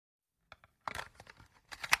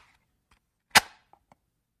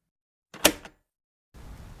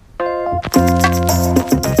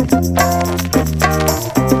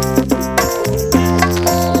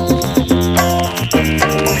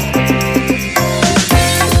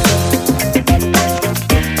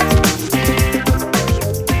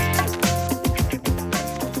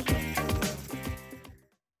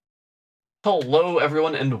Hello,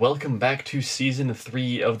 everyone, and welcome back to Season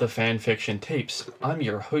 3 of the Fanfiction Tapes. I'm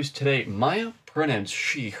your host today, Maya, pronouns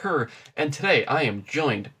she, her, and today I am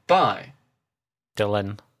joined by...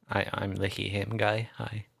 Dylan. I'm the he, him guy.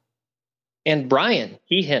 Hi. And Brian,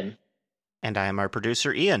 he, him. And I am our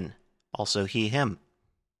producer, Ian. Also he, him.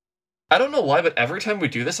 I don't know why, but every time we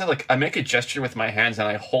do this, I make a gesture with my hands and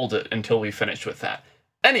I hold it until we finish with that.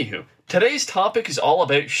 Anywho, today's topic is all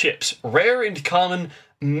about ships. Rare and common,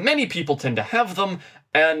 many people tend to have them,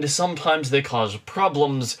 and sometimes they cause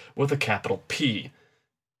problems with a capital P.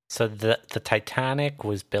 So the Titanic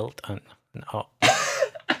was built on... Oh.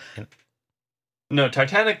 No,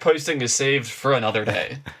 Titanic posting is saved for another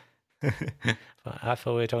day. I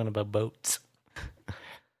thought we were talking about boats.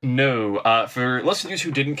 No, for listeners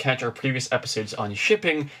who didn't catch our previous episodes on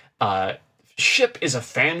shipping, ship is a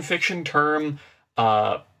fanfiction term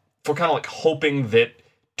for kind of like hoping that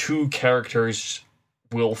two characters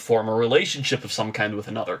will form a relationship of some kind with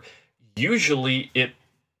another. Usually it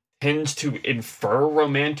tends to infer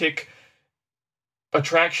romantic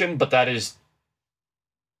attraction, but that is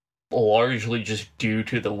largely just due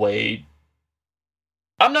to the way...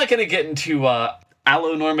 I'm not going to get into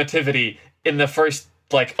allonormativity in the first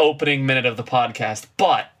opening minute of the podcast,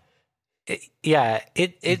 but it's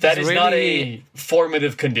that is really, not a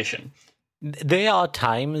formative condition. There are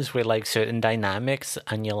times where certain dynamics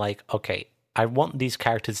and you're like, okay, I want these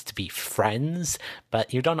characters to be friends,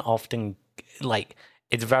 but you don't often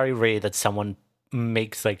it's very rare that someone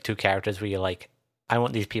makes two characters where you're like, I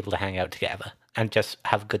want these people to hang out together and just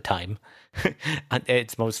have a good time. And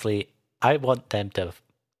it's mostly, I want them to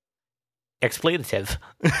exploitative.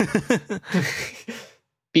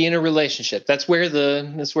 Be in a relationship. That's where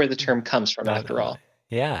the term comes from, after all.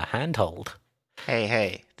 Yeah, handhold.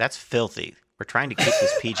 Hey, that's filthy. We're trying to keep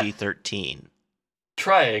this PG-13.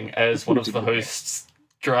 Trying, as one of the hosts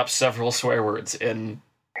drops several swear words in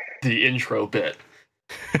the intro bit.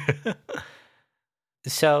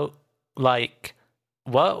 So,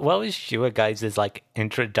 what was your guys'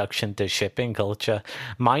 introduction to shipping culture?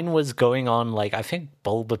 Mine was going on I think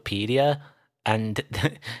Bulbapedia and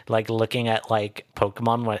looking at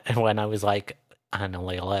Pokemon when I was I don't know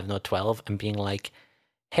 11 or 12 and being like,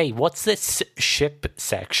 hey, what's this ship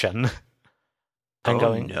section?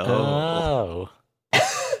 And no.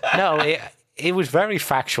 No, it was very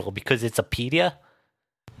factual because it's a pedia.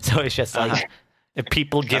 So it's just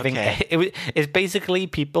people giving... Okay. It's basically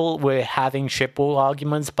people were having ship war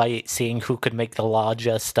arguments by seeing who could make the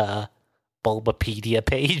largest Bulbapedia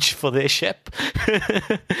page for their ship.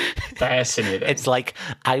 Fascinating. It's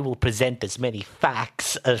I will present as many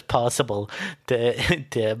facts as possible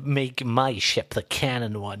to make my ship the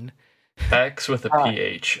canon one. Facts with a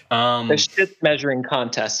PH. The ship measuring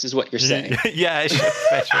contest is what you're saying. Yeah, ship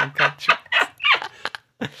measuring contest.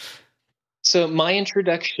 So my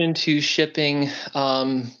introduction to shipping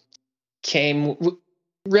came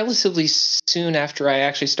relatively soon after I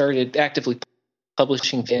actually started actively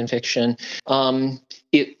publishing fan fiction.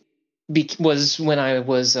 It was when I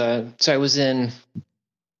was I was in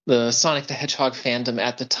the Sonic the Hedgehog fandom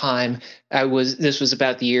at the time. This was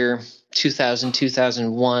about the year 2000,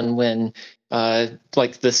 2001 when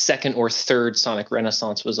the second or third Sonic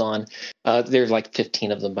Renaissance was on. There's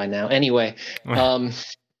 15 of them by now. Anyway, and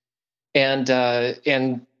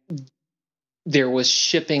there was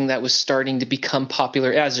shipping that was starting to become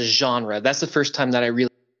popular as a genre. That's the first time that I really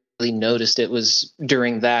noticed it was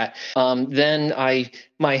during that. Then I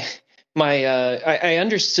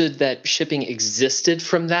understood that shipping existed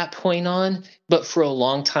from that point on, but for a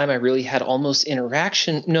long time I really had almost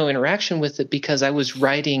no interaction with it because I was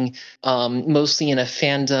writing mostly in a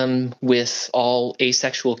fandom with all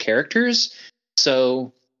asexual characters.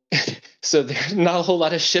 So there's not a whole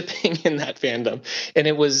lot of shipping in that fandom. And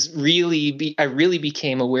it was I really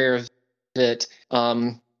became aware of it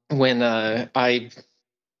when I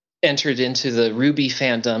entered into the Ruby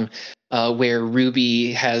fandom, where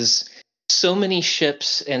Ruby has so many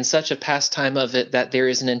ships and such a pastime of it that there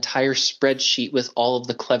is an entire spreadsheet with all of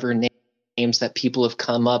the clever names that people have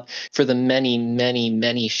come up for the many, many,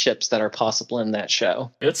 many ships that are possible in that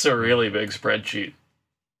show. It's a really big spreadsheet.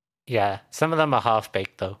 Yeah, some of them are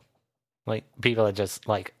half-baked, though. People are just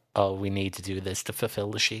oh, we need to do this to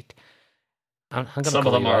fulfill the sheet. I'm gonna some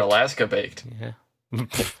of them are Alaska-baked. Yeah.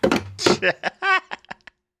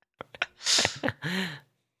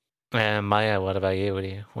 Maya, what about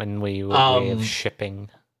you? When were you aware of shipping?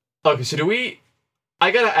 Okay, so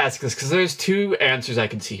I gotta ask this, because there's two answers I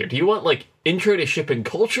can see here. Do you want, intro to shipping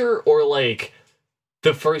culture, or,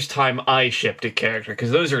 the first time I shipped a character?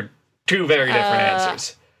 Because those are two very different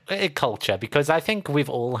answers. Culture, because I think we've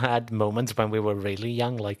all had moments when we were really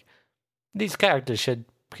young, these characters should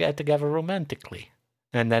get together romantically.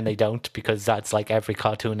 And then they don't, because that's like every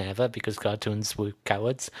cartoon ever, because cartoons were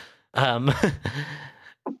cowards. I mean,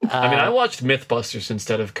 I watched Mythbusters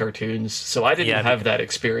instead of cartoons, so I didn't have that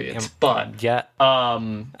experience. But yeah,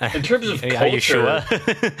 in terms of culture, are you sure?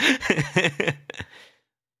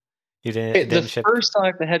 You didn't. The first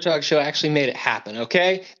Sonic the Hedgehog show actually made it happen.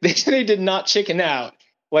 Okay, they did not chicken out.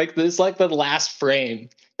 Like this, like the last frame.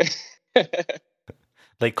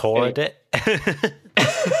 They cored it.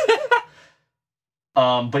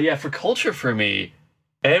 But yeah, for culture for me,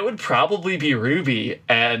 it would probably be RWBY,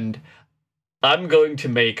 and I'm going to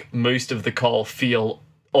make most of the call feel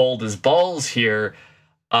old as balls here,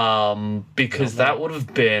 because that would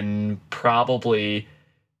have been probably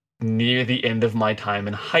near the end of my time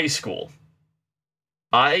in high school.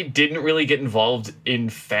 I didn't really get involved in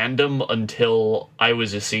fandom until I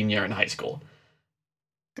was a senior in high school.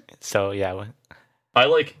 So yeah,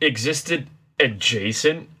 I existed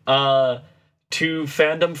adjacent to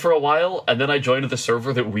fandom for a while, and then I joined the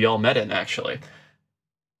server that we all met in, actually.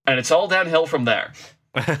 And it's all downhill from there.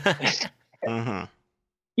 Mm-hmm.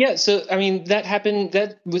 Yeah, so I mean that happened.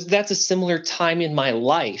 That's a similar time in my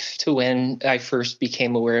life to when I first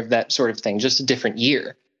became aware of that sort of thing. Just a different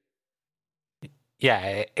year.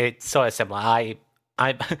 Yeah, it's sort of similar.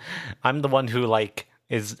 I'm the one who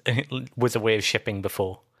was aware of shipping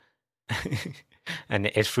before, and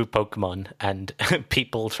it's through Pokemon and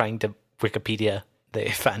people trying to Wikipedia the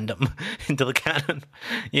fandom into the canon.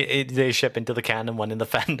 They ship into the canon, one in the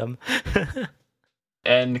fandom.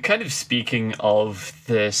 And kind of speaking of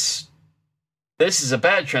this is a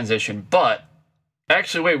bad transition, but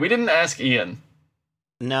actually, wait, we didn't ask Ian.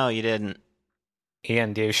 No, you didn't.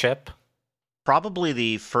 Ian, do you ship? Probably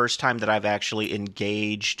the first time that I've actually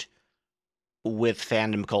engaged with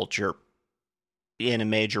fandom culture in a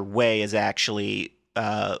major way is actually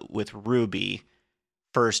with RWBY.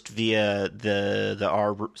 First via the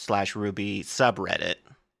r/RWBY subreddit,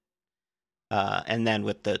 and then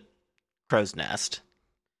with the Crow's Nest.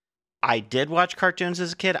 I did watch cartoons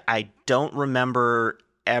as a kid. I don't remember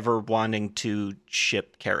ever wanting to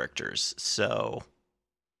ship characters, so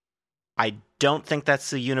I don't think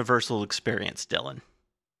that's a universal experience, Dylan.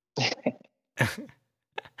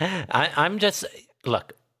 I'm just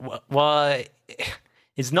look. Well,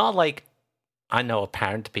 it's not like I know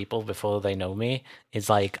apparent people before they know me. It's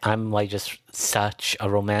like I'm just such a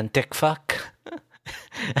romantic fuck.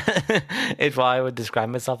 It's what I would describe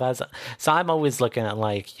myself as. So I'm always looking at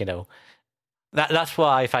that's what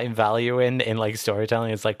I find value in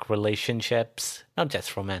storytelling is relationships, not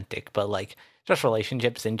just romantic, but just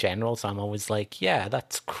relationships in general. So I'm always yeah,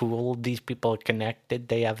 that's cool. These people are connected.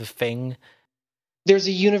 They have a thing. There's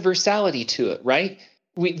a universality to it, right?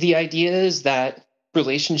 The idea is that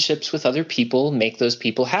relationships with other people make those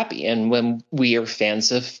people happy, and when we are fans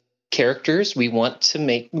of characters, we want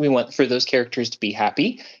for those characters to be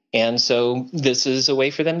happy, and so this is a way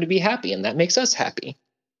for them to be happy, and that makes us happy.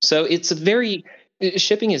 So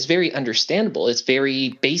shipping is very understandable. It's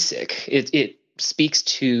very basic. It speaks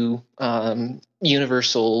to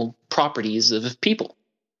universal properties of people.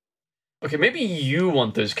 Okay, maybe you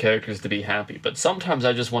want those characters to be happy, but sometimes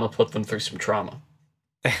I just want to put them through some trauma.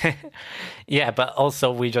 Yeah, but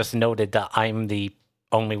also we just noted that I'm the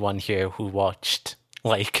only one here who watched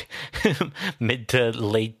mid to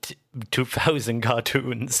late 2000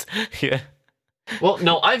 cartoons. Yeah. Well,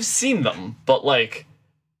 no, I've seen them, but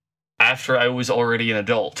after I was already an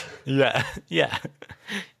adult. Yeah, yeah.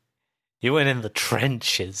 You went in the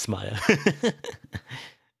trenches, Maya.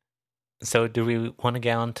 So do we want to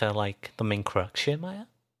get on to the main crux here, Maya?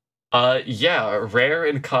 Yeah, rare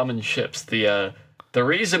and common ships. The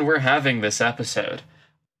reason we're having this episode.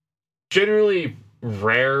 Generally,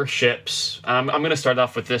 rare ships. I'm going to start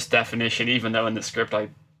off with this definition, even though in the script I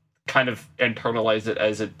kind of internalized it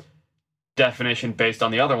as a definition based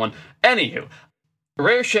on the other one. Anywho,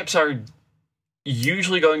 rare ships are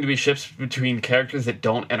usually going to be ships between characters that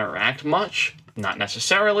don't interact much. Not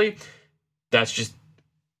necessarily. That's just,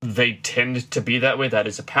 they tend to be that way. That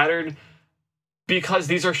is a pattern. Because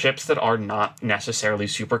these are ships that are not necessarily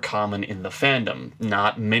super common in the fandom.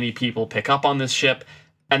 Not many people pick up on this ship,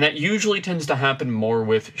 and that usually tends to happen more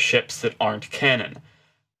with ships that aren't canon.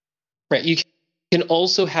 Right. You can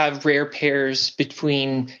also have rare pairs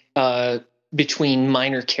between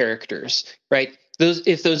minor characters, right? A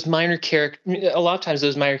lot of times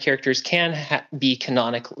those minor characters can be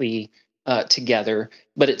canonically together,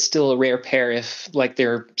 but it's still a rare pair if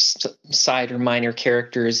they're side or minor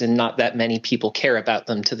characters and not that many people care about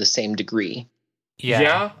them to the same degree.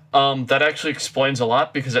 Yeah, that actually explains a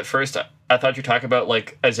lot, because at first I thought you were talking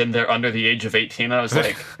about as in they're under the age of 18. I was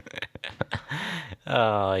like,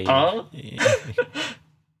 Oh, yeah.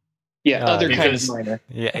 Yeah, other kind of because- minor.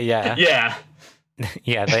 Yeah. Yeah.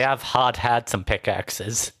 Yeah, they have hard hats and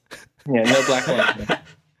pickaxes. Yeah, no black ones.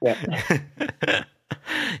 Yeah.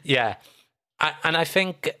 Yeah. And I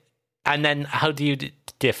think, and then how do you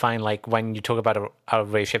define, like, when you talk about a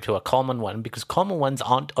relationship to a common one? Because common ones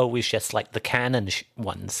aren't always just like the canon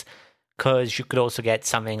ones. Because you could also get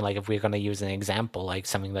something like, if we're going to use an example, like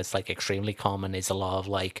something that's like extremely common is a lot of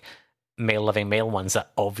like male loving male ones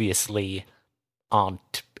that obviously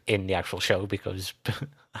aren't in the actual show because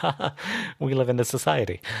we live in a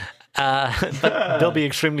society. But there'll be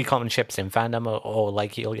extremely common ships in fandom, or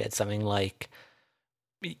like you'll get something like,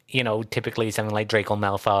 you know, typically something like Draco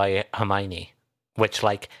Malfoy, Hermione, which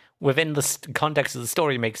like within the context of the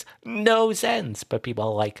story makes no sense, but people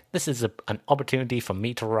are like, this is an opportunity for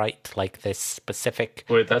me to write like this specific.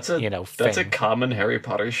 Wait, that's a that's a thing. common Harry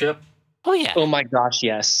Potter ship. Oh yeah, Oh my gosh,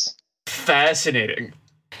 yes. Fascinating.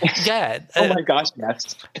 yeah. Oh my gosh,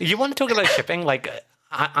 yes. You want to talk about shipping? Like,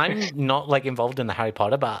 I'm not like involved in the Harry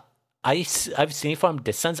Potter, but I've seen it from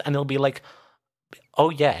distance, and it'll be like, oh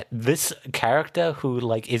yeah, this character who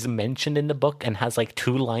like is mentioned in the book and has like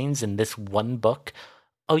 2 lines in this one book.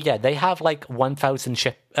 Oh yeah, they have like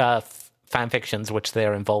 1,000 fan fictions which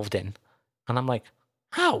they're involved in, and I'm like,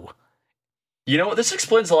 how? You know what? This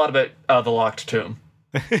explains a lot about the Locked Tomb.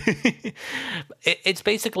 It's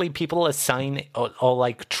basically people assign or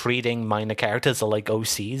like treating minor characters or like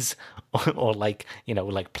OCs or like, you know,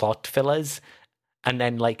 like plot fillers, and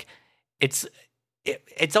then like it's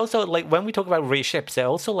also like when we talk about race ships, they're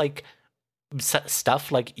also like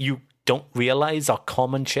stuff like you don't realize are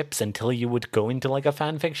common ships until you would go into like a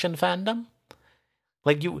fan fiction fandom.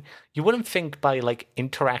 Like you wouldn't think by like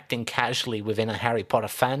interacting casually within a Harry Potter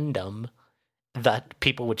fandom that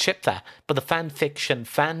people would ship that, but the fan fiction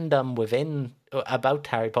fandom within about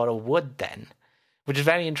Harry Potter would then, which is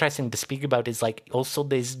very interesting to speak about. Is like also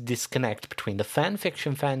this disconnect between the fan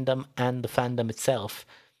fiction fandom and the fandom itself.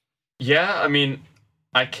 Yeah, I mean,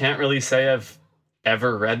 I can't really say I've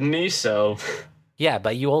ever read any, so Yeah,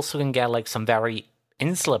 but you also can get like some very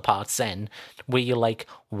insular parts then where you're like,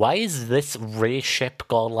 why is this race ship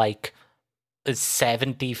got like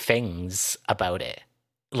 70 things about it?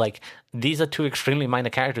 Like, these are 2 extremely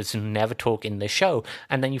minor characters who never talk in the show,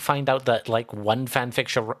 and then you find out that like one fan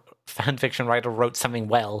fiction writer wrote something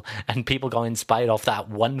well, and people got inspired off that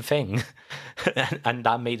one thing, and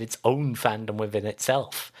that made its own fandom within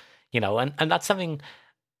itself. You know, and that's something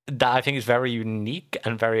that I think is very unique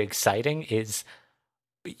and very exciting. Is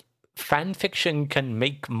fan fiction can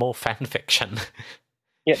make more fan fiction.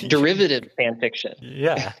 Yeah, derivative fan fiction.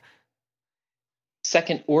 Yeah,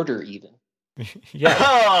 Second order even. yeah.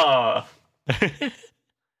 Ah!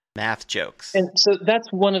 Math jokes. And so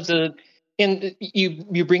that's one of the, and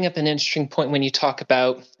you bring up an interesting point when you talk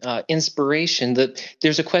about inspiration, that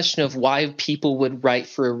there's a question of why people would write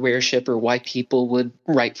for a rare ship or why people would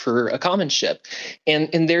write for a common ship.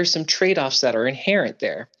 And there's some trade-offs that are inherent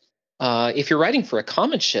there. If you're writing for a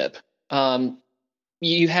common ship,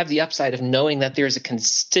 you have the upside of knowing that there's a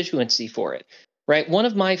constituency for it, right? One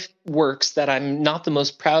of my works that I'm not the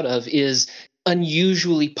most proud of is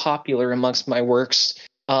unusually popular amongst my works,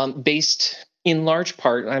 based in large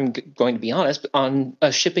part, I'm going to be honest, on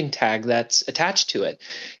a shipping tag that's attached to it.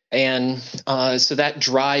 And so that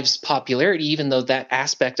drives popularity, even though that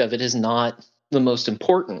aspect of it is not the most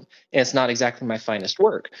important. And it's not exactly my finest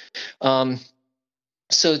work.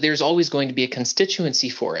 So there's always going to be a constituency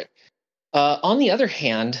for it. On the other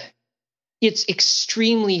hand, it's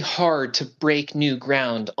extremely hard to break new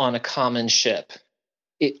ground on a common ship.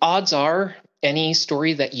 Odds are any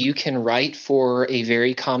story that you can write for a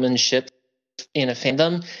very common ship in a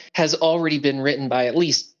fandom has already been written by at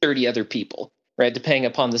least 30 other people, right? Depending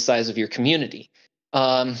upon the size of your community.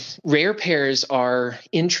 Rare pairs are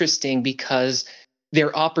interesting because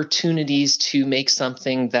they're opportunities to make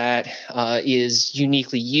something that is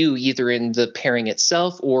uniquely you, either in the pairing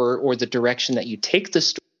itself or the direction that you take the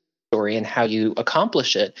story and how you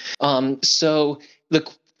accomplish it. So the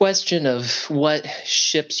question of what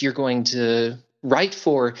ships you're going to write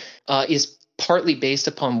for is partly based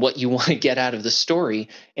upon what you want to get out of the story,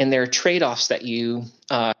 and there are trade-offs that you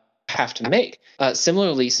have to make.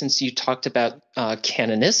 Similarly, since you talked about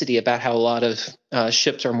canonicity, about how a lot of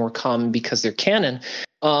ships are more common because they're canon,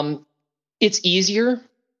 it's easier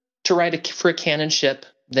to write for a canon ship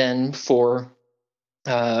than for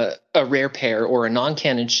a rare pair or a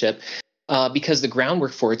non-canon ship, because the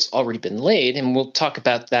groundwork for it's already been laid, and we'll talk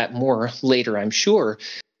about that more later, I'm sure.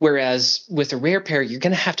 Whereas with a rare pair, you're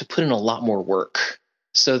going to have to put in a lot more work.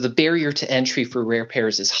 So the barrier to entry for rare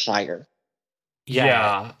pairs is higher.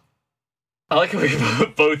 Yeah. I like how we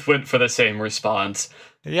both went for the same response.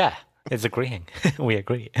 Yeah, it's agreeing. We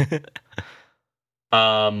agree.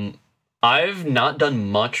 I've not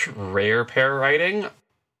done much rare pair writing.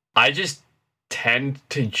 I just tend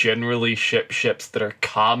to generally ship ships that are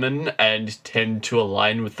common and tend to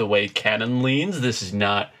align with the way canon leans. This is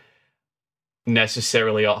not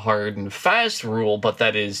necessarily a hard and fast rule, but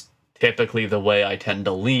that is typically the way I tend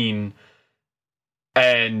to lean.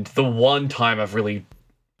 And the one time I've really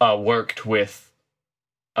worked with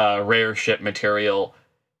rare ship material,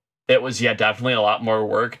 it was, definitely a lot more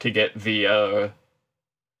work to get the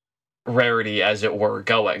rarity, as it were,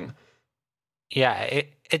 going. Yeah,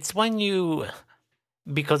 it's when you...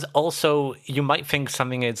 Because also, you might think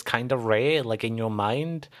something is kind of rare, like in your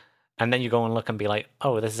mind, and then you go and look and be like,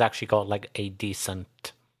 oh, this has actually got like a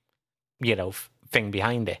decent, thing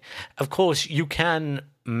behind it. Of course, you can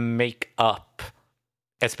make up,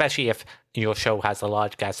 especially if your show has a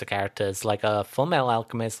large cast of characters, like a Fullmetal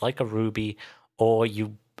Alchemist, like a Ruby, or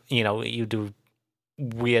you do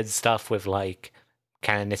weird stuff with like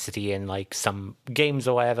canonicity in like some games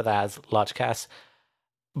or whatever that has large casts.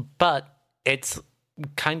 But it's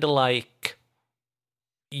kind of like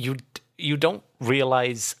you don't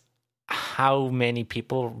realize how many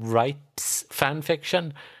people write fan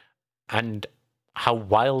fiction and how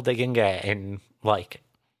wild they can get in like,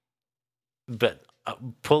 but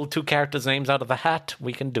pull two characters' names out of a hat,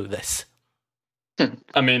 we can do this.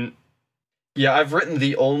 I mean, yeah, I've written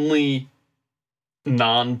the only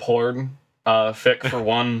non-porn fic for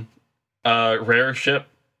one rare ship.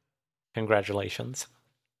 Congratulations.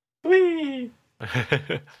 Whee!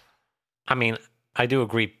 I mean, I do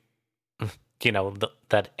agree,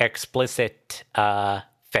 that explicit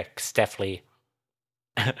fics definitely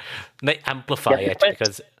they amplify it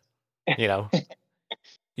because,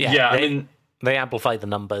 they amplify the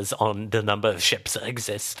numbers on the number of ships that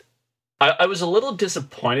exist. I was a little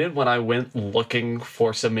disappointed when I went looking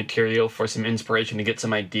for some material, for some inspiration to get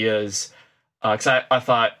some ideas, because I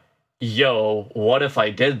thought, what if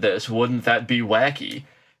I did this? Wouldn't that be wacky?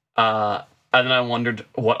 And then I wondered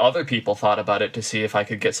what other people thought about it to see if I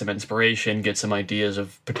could get some inspiration, get some ideas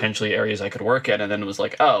of potentially areas I could work in, and then it was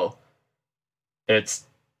like,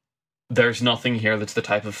 there's nothing here that's the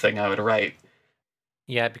type of thing I would write.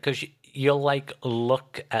 Yeah, because you'll like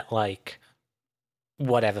look at like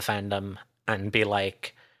whatever fandom and be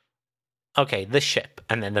like, okay, this ship,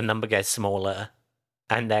 and then the number gets smaller,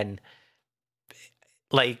 and then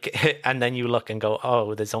like, and then you look and go,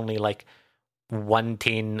 oh, there's only like 1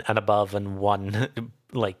 teen and above and 1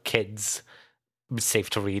 like kids safe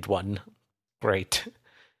to read one. Great.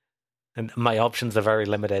 And my options are very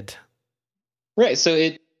limited. Right.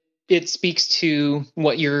 So it speaks to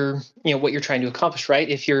what you're trying to accomplish, right?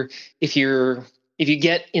 If you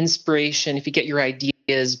get inspiration, if you get your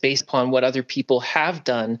ideas based upon what other people have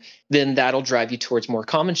done, then that'll drive you towards more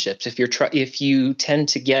common ships. If you tend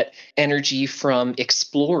to get energy from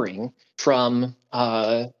exploring, from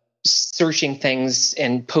searching things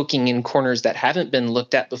and poking in corners that haven't been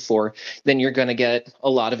looked at before, then you're going to get a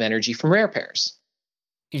lot of energy from rare pairs.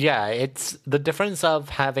 Yeah, it's the difference of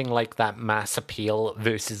having like that mass appeal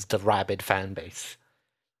versus the rabid fan base.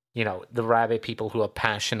 The rabid people who are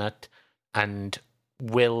passionate and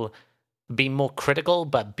will be more critical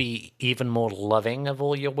but be even more loving of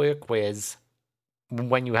all your work, whereas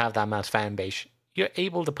when you have that mass fan base, you're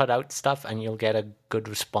able to put out stuff and you'll get a good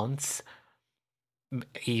response,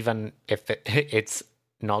 even if it's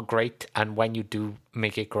not great. And when you do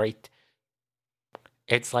make it great,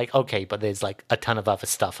 it's like, okay, but there's like a ton of other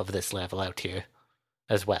stuff of this level out here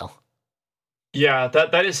as well. Yeah,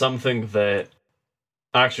 that is something that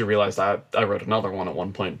I actually realized I wrote another one at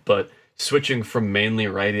one point, but switching from mainly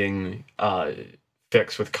writing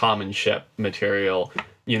fics with common ship material,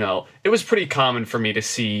 it was pretty common for me to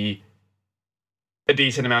see a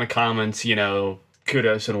decent amount of comments,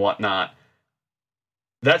 kudos and whatnot.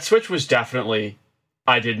 That switch was definitely,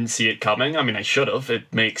 I didn't see it coming. I mean, I should have.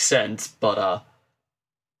 It makes sense, but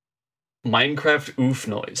Minecraft oof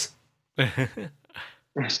noise.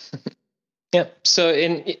 Yep. So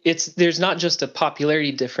there's not just a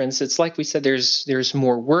popularity difference. It's like we said, there's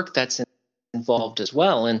more work that's involved as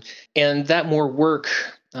well, and that more work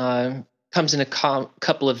comes in a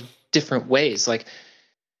couple of different ways. Like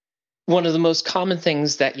one of the most common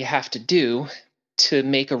things that you have to do to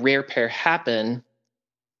make a rare pair happen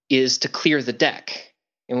is to clear the deck.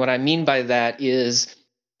 And what I mean by that is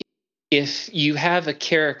if you have a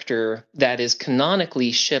character that is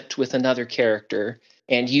canonically shipped with another character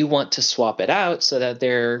and you want to swap it out so that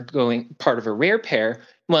they're going part of a rare pair,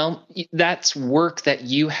 well, that's work that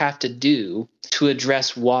you have to do to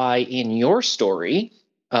address why in your story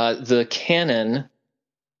the canon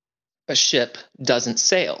ship doesn't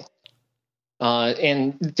sail.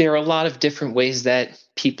 And there are a lot of different ways that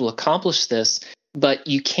people accomplish this, but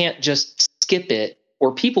you can't just skip it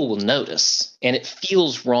or people will notice and it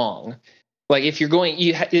feels wrong. Like if you're going,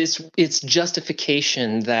 it's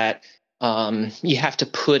justification that you have to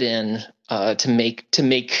put in to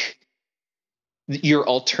make your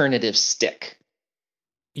alternative stick.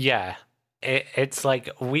 Yeah, it's like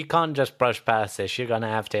we can't just brush past this. You're gonna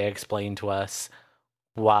have to explain to us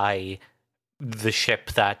why the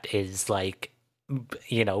ship that is like,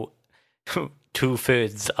 you know,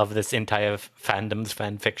 2/3 of this entire fandom's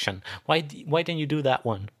fan fiction. Why didn't you do that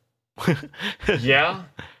one? Yeah.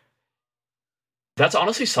 That's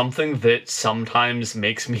honestly something that sometimes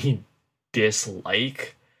makes me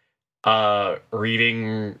dislike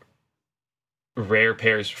reading rare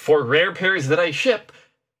pairs that I ship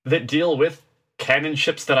that deal with canon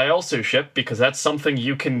ships that I also ship, because that's something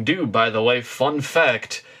you can do, by the way. Fun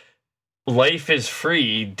fact, life is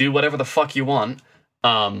free, do whatever the fuck you want.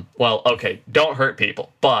 Well, okay, don't hurt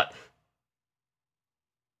people, but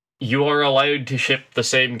you are allowed to ship the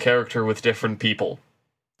same character with different people,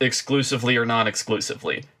 exclusively or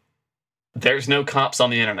non-exclusively. There's no cops on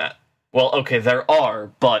the internet. Well, okay, there are,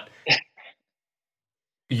 but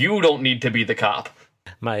you don't need to be the cop.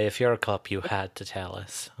 If you're a cop, you had to tell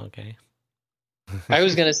us, okay? I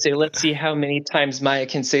was going to say, let's see how many times Maya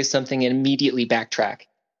can say something and immediately backtrack.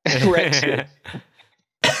 Right.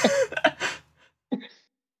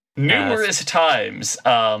 Numerous times.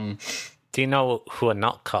 Do you know who are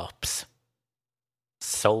not cops?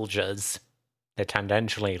 Soldiers. They're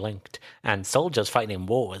tangentially linked. And soldiers fighting in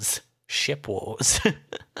wars. Ship wars.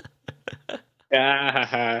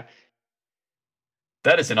 That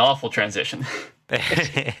is an awful transition.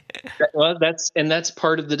 Well, that's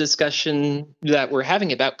part of the discussion that we're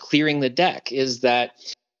having about clearing the deck, is that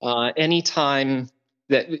anytime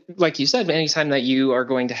that, like you said, anytime that you are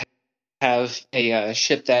going to have a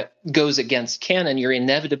ship that goes against canon, you're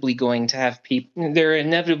inevitably going to have people. There are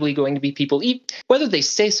inevitably going to be people, whether they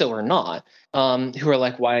say so or not, who are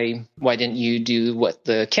like, "Why didn't you do what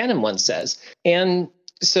the canon one says?" And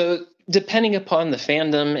so, depending upon the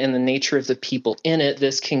fandom and the nature of the people in it,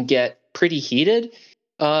 this can get pretty heated.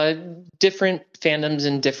 Different fandoms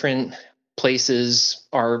in different places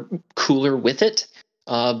are cooler with it,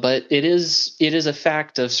 but it is a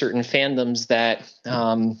fact of certain fandoms that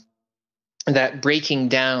that breaking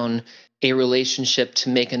down a relationship to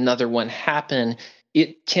make another one happen,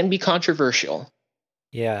 it can be controversial.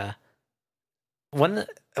 Yeah. One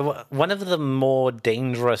of the more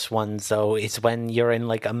dangerous ones, though, is when you're in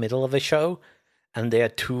like a middle of a show and there are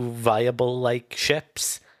two viable like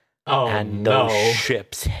ships. Oh, and no. Those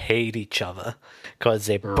ships hate each other because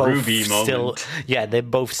they both Ruby still, moment. yeah, they're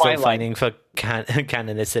both still Twilight. fighting for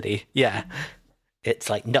canonicity. Yeah, it's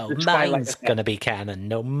like, no, The Twilight mine's effect. gonna be canon.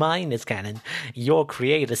 No, mine is canon. Your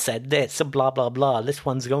creator said this, blah blah blah. This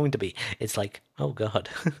one's going to be. It's like, oh god.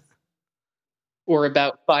 Or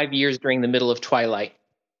about 5 years during the middle of Twilight.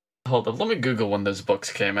 Hold up, let me Google when those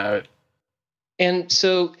books came out. And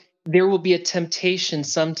so there will be a temptation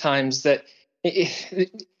sometimes that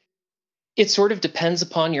it sort of depends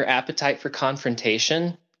upon your appetite for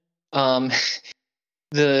confrontation.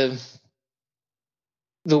 The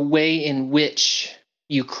way in which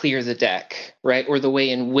you clear the deck, right? Or the way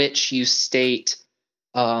in which you state,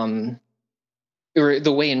 or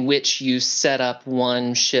the way in which you set up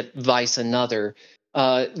one ship vice another.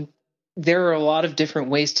 There are a lot of different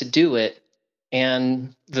ways to do it.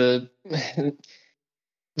 And the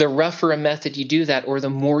rougher a method you do that, or the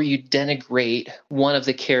more you denigrate one of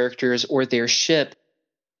the characters or their ship,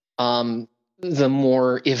 the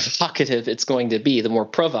more evocative it's going to be, the more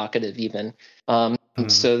provocative even.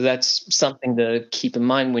 So that's something to keep in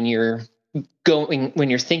mind when you're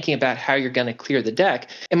thinking about how you're going to clear the deck.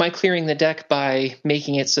 Am I clearing the deck by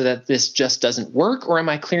making it so that this just doesn't work, or am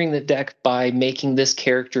I clearing the deck by making this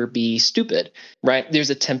character be stupid? Right? There's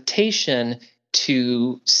a temptation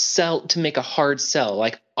to make a hard sell,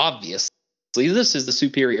 like, obviously this is the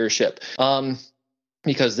superior ship,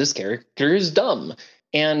 because this character is dumb,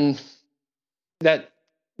 and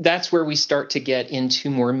that's where we start to get into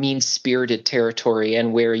more mean-spirited territory,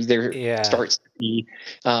 and where there starts to be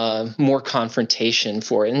more confrontation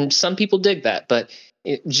for it. And some people dig that, but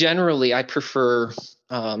generally I prefer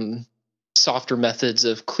softer methods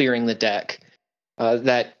of clearing the deck,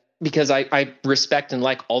 because I respect and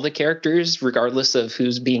like all the characters, regardless of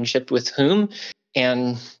who's being shipped with whom,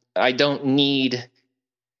 and I don't need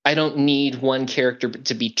one character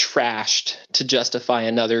to be trashed to justify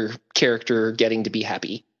another character getting to be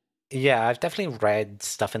happy. Yeah, I've definitely read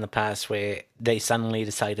stuff in the past where they suddenly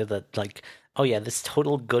decided that, like, oh yeah, this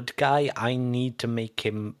total good guy, I need to make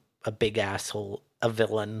him a big asshole, a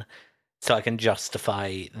villain, so I can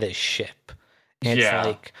justify this ship. It's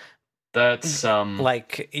Yeah, that's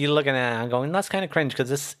you're looking at it and going, that's kind of cringe because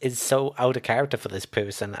this is so out of character for this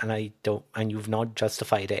person, and and you've not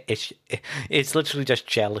justified it. It's literally just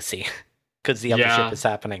jealousy because the other Yeah. ship is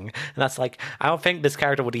happening, and that's like, I don't think this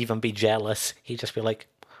character would even be jealous. He'd just be like,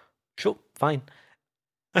 sure, fine.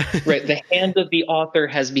 Right. The hand of the author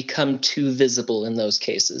has become too visible in those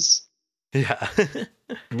cases. Yeah.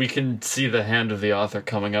 we can see the hand of the author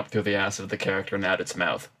coming up through the ass of the character and out its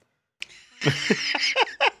mouth.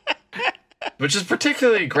 Which is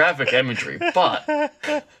particularly graphic imagery, but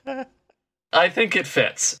I think it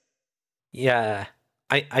fits. Yeah.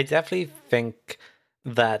 I definitely think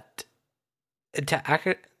that to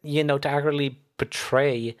accurately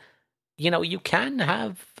portray, you can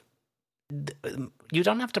have, you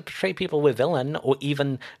don't have to portray people with villain or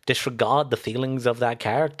even disregard the feelings of that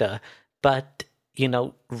character, but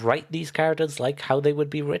write these characters like how they would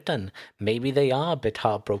be written. Maybe they are a bit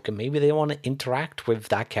heartbroken. Maybe they want to interact with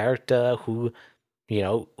that character who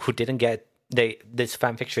didn't get this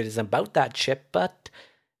fanfiction isn't about that ship, but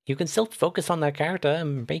you can still focus on that character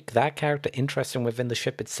and make that character interesting within the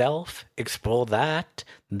ship itself. Explore that.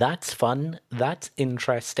 That's fun. That's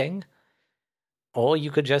interesting. Or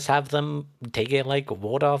you could just have them take it like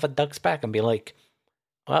water off a duck's back and be like,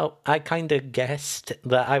 well, I kind of guessed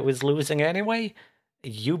that I was losing anyway.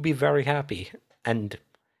 You'd be very happy. And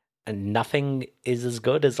nothing is as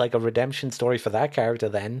good as like a redemption story for that character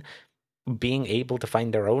then. Being able to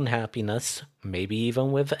find their own happiness, maybe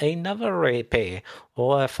even with another rapee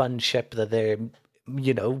or a fun ship that they're,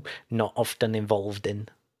 not often involved in.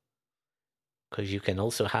 Because you can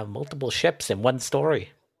also have multiple ships in one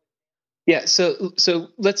story. Yeah, so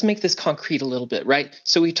let's make this concrete a little bit, right?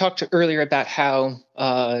 So we talked earlier about how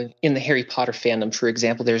in the Harry Potter fandom, for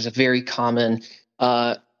example, there's a very common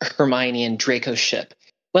Hermione and Draco ship.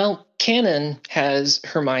 Well, canon has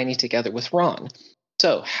Hermione together with Ron.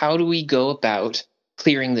 So how do we go about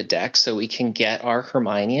clearing the deck so we can get our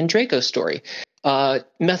Hermione and Draco story?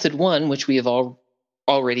 Method one, which we have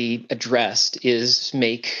already addressed, is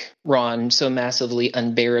make Ron so massively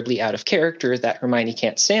unbearably out of character that Hermione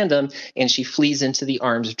can't stand him, and she flees into the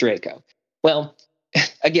arms of Draco. Well,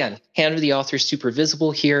 again, hand of the author is super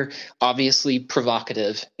visible here, obviously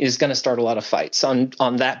provocative, is going to start a lot of fights on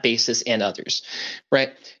that basis and others, right?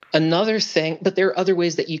 Another thing, but there are other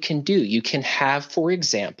ways that you can do. You can have, for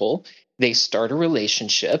example, they start a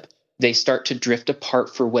relationship, they start to drift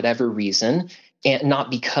apart for whatever reason, and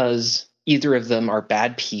not because either of them are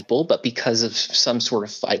bad people, but because of some sort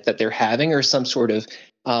of fight that they're having or some sort of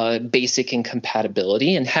basic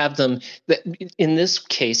incompatibility, and have them, in this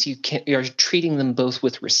case, you're treating them both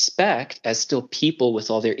with respect as still people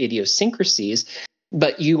with all their idiosyncrasies,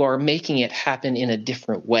 but you are making it happen in a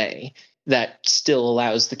different way that still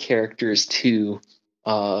allows the characters to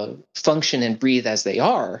function and breathe as they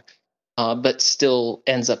are, but still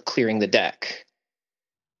ends up clearing the deck.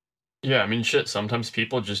 Yeah, I mean, shit, sometimes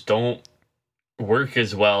people just don't work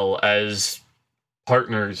as well as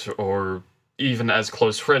partners or even as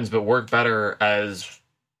close friends, but work better as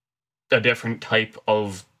a different type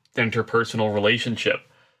of interpersonal relationship.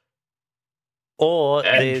 Or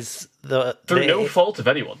And there's through no fault of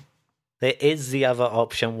anyone. There is the other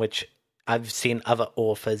option, which I've seen other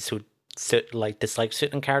authors who dislike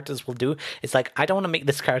certain characters will do. It's like, I don't want to make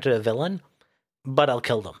this character a villain, but I'll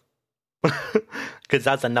kill them. Because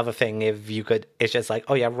that's another thing. If you could, it's just like,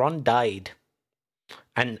 oh yeah, Ron died,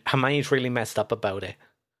 and Hermione's really messed up about it,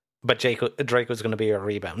 but Draco's going to be a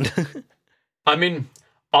rebound. I mean,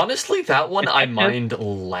 honestly, that one I mind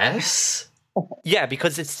less. Yeah,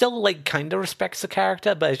 because it still like kind of respects the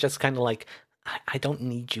character, but it's just kind of like, I don't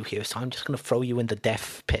need you here, so I'm just going to throw you in the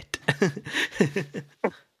death pit.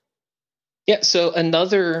 Yeah. So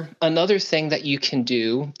another thing that you can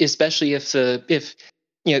do, especially if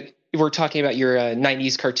we're talking about your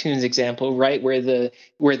 90s cartoons example, right, where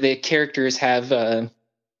the characters have a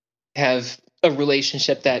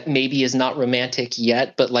relationship that maybe is not romantic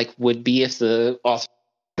yet, but like would be if the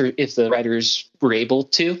writers were able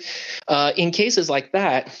to. In cases like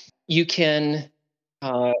that, you can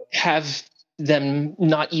have them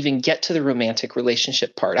not even get to the romantic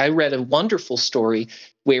relationship part. I read a wonderful story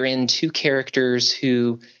wherein two characters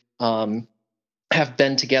who have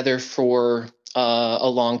been together for a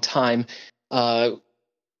long time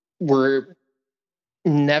were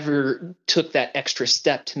never took that extra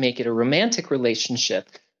step to make it a romantic relationship.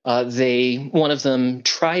 One of them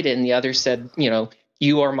tried it and the other said,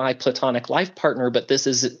 you are my platonic life partner, but this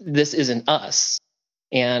isn't us.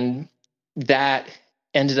 And that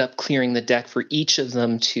ended up clearing the deck for each of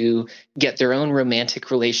them to get their own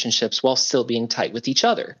romantic relationships while still being tight with each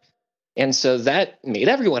other. And so that made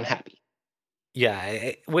everyone happy.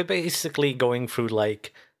 Yeah, we're basically going through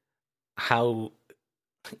like how,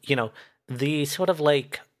 the sort of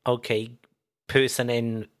like, okay, person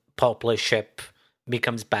in popular ship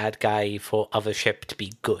becomes bad guy for other ship to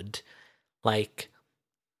be good. Like,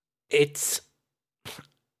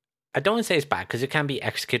 I don't want to say it's bad because it can be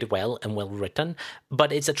executed well and well written,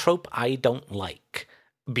 but it's a trope I don't like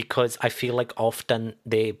because I feel like often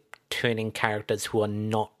they're turning characters who are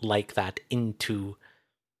not like that into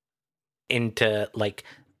like,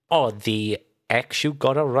 oh, the ex you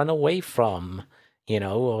gotta run away from,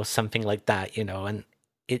 or something like that, and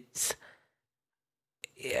it's,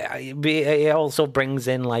 it also brings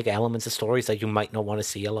in like elements of stories that you might not want to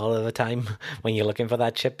see a lot of the time when you're looking for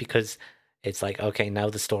that ship, because it's like, okay, now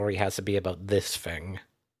the story has to be about this thing,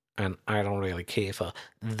 and I don't really care for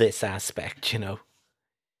this aspect,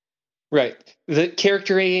 Right. The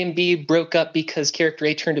character A and B broke up because character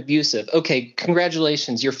A turned abusive. Okay,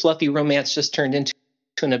 congratulations. Your fluffy romance just turned into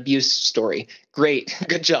an abuse story. Great.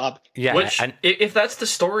 Good job. Yeah. Which, if that's the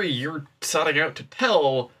story you're setting out to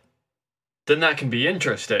tell, then that can be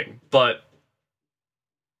interesting. But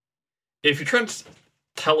if you're trying to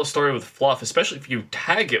tell a story with fluff, especially if you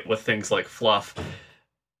tag it with things like fluff,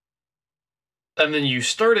 and then you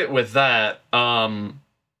start it with that,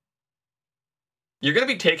 you're going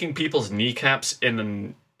to be taking people's kneecaps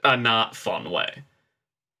in a not fun way.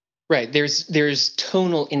 Right. There's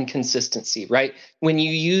tonal inconsistency, right? When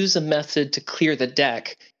you use a method to clear the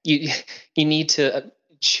deck, you need to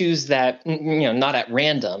choose that, not at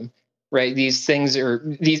random, right?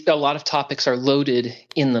 A lot of topics are loaded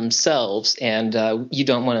in themselves, and we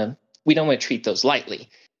don't want to treat those lightly,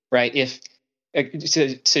 right? If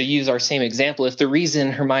to use our same example, if the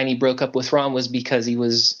reason Hermione broke up with Ron was because he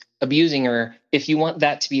was abusing her, if you want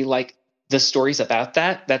that to be like the stories about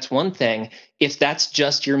that, that's one thing. If that's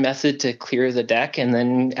just your method to clear the deck, and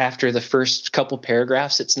then after the first couple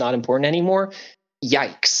paragraphs it's not important anymore,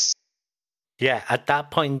 yikes. Yeah, at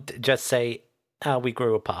that point, just say, we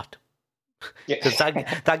grew apart. Because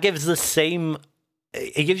that gives the same,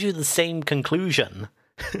 it gives you the same conclusion.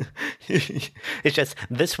 It's just,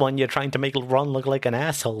 this one you're trying to make Ron look like an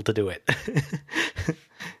asshole to do it.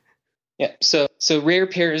 Yeah, so rare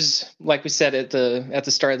pairs, like we said at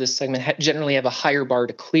the start of this segment, generally have a higher bar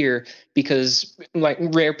to clear because like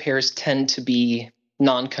rare pairs tend to be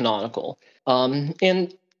non-canonical.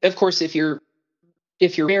 And of course, if your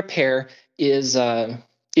rare pair is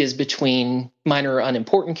between minor or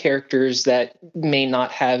unimportant characters that may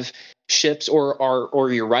not have ships,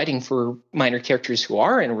 or you're writing for minor characters who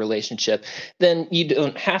are in a relationship, then you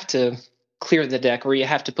don't have to clear the deck, or you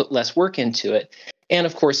have to put less work into it. And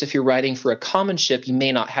of course, if you're writing for a common ship, you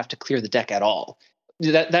may not have to clear the deck at all.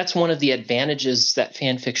 That's one of the advantages that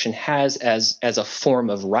fan fiction has as a form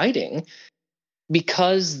of writing,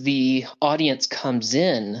 because the audience comes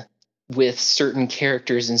in with certain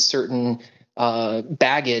characters and certain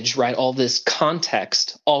baggage, right? All this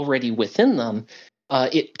context already within them.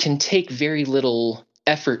 It can take very little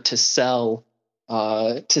effort to sell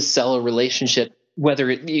a relationship, whether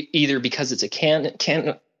either because it's a canon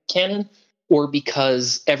or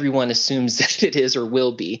because everyone assumes that it is or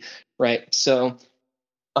will be, right? So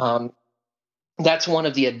that's one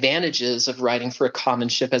of the advantages of writing for a common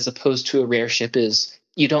ship as opposed to a rare ship, is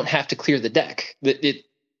you don't have to clear the deck.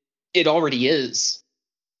 It already is.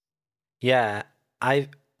 Yeah,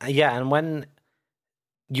 and when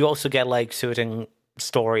you also get like certain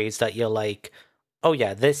stories that you're like, oh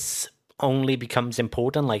yeah, this only becomes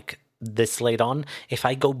important like this late on. If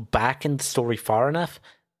I go back in the story far enough,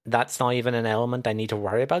 that's not even an element I need to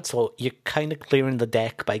worry about. So you're kind of clearing the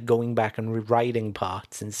deck by going back and rewriting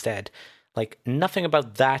parts instead. Like, nothing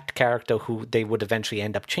about that character who they would eventually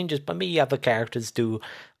end up changes, but maybe other characters do,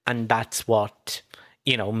 and that's what,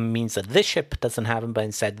 means that this ship doesn't have them, but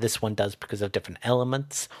instead this one does because of different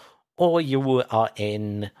elements. Or you are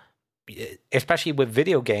in, especially with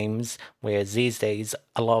video games, whereas these days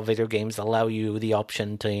a lot of video games allow you the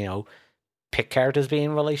option to, pick characters being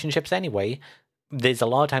in relationships anyway. There's a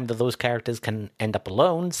lot of time that those characters can end up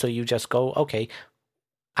alone, so you just go, okay,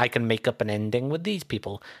 I can make up an ending with these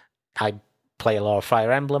people. I play a lot of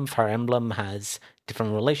Fire Emblem. Fire Emblem has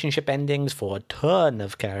different relationship endings for a ton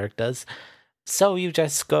of characters. So you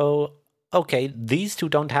just go, okay, these two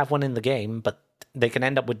don't have one in the game, but they can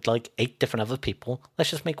end up with like 8 different other people.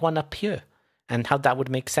 Let's just make one up here. And how that would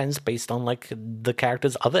make sense based on like the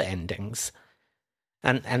character's other endings.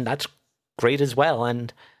 And that's great as well.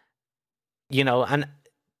 And and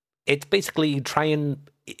it's basically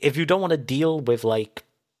if you don't want to deal with like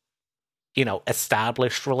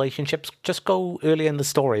established relationships, just go earlier in the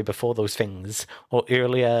story before those things, or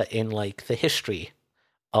earlier in like the history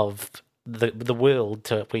of the world,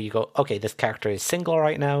 to where you go, okay, this character is single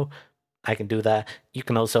right now, I can do that. You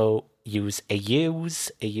can also use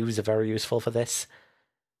AUs. AUs are very useful for this,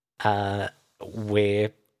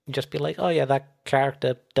 where you just be like, oh yeah, that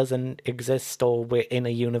character doesn't exist, or we're in a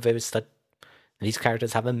universe that these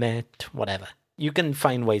characters haven't met, whatever. You can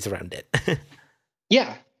find ways around it.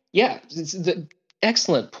 Yeah. It's the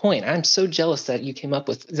excellent point. I'm so jealous that you came up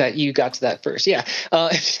with that. You got to that first. Yeah.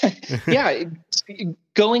 Yeah.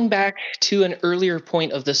 Going back to an earlier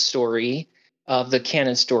point of the story, of the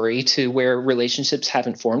canon story, to where relationships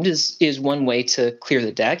haven't formed is one way to clear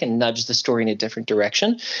the deck and nudge the story in a different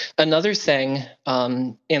direction. Another thing,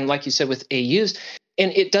 and like you said with AUs,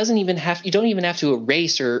 and it doesn't even have, you don't even have to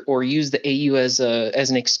erase or use the AU as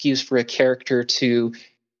an excuse for a character to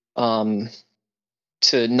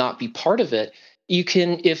not be part of it. You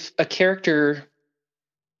can, if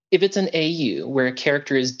it's an AU where a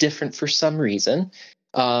character is different for some reason.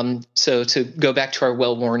 So to go back to our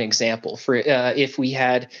well-worn example, for if we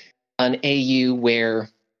had an AU where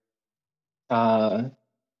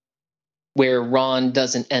Ron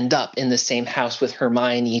doesn't end up in the same house with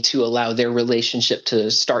Hermione to allow their relationship to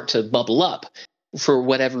start to bubble up, for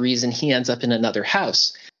whatever reason he ends up in another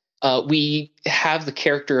house. We have the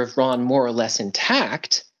character of Ron more or less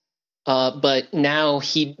intact, but now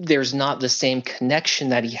there's not the same connection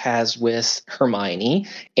that he has with Hermione,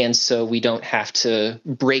 and so we don't have to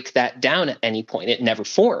break that down at any point. It never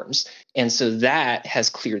forms, and so that has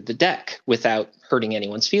cleared the deck without hurting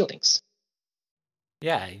anyone's feelings.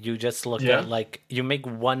 Yeah, you just look at, like, you make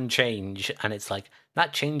one change, and it's like,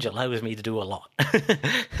 that change allows me to do a lot.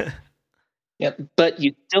 Yeah, but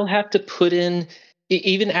you still have to put in,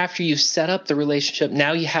 even after you've set up the relationship,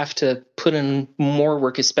 now you have to put in more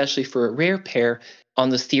work, especially for a rare pair, on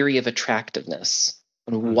the theory of attractiveness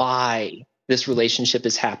and why this relationship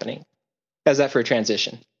is happening. How's that for a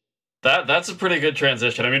transition? That's a pretty good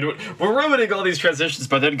transition. I mean, we're ruining all these transitions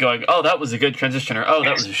by then going, oh, that was a good transition, or oh,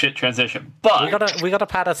 that was a shit transition. But we gotta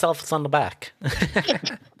pat ourselves on the back.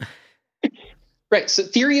 Right. So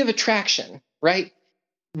theory of attraction, right?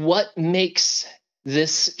 What makes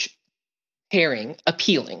this pairing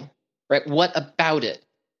appealing, right? What about it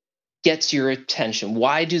gets your attention?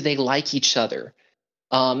 Why do they like each other?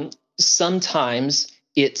 Sometimes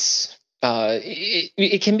it's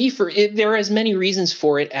it can be there are as many reasons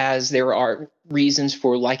for it as there are reasons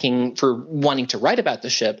for wanting to write about the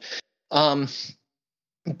ship.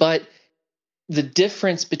 But the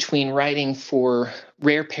difference between writing for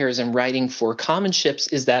rare pairs and writing for common ships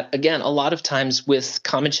is that, again, a lot of times with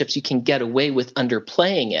common ships, you can get away with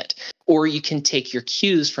underplaying it, or you can take your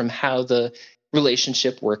cues from how the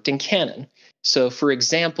relationship worked in canon. So, for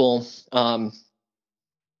example,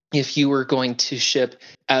 if you were going to ship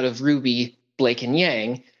out of RWBY Blake and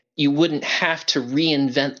Yang, you wouldn't have to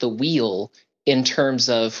reinvent the wheel in terms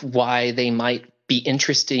of why they might be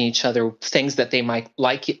interested in each other, things that they might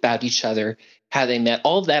like about each other, how they met.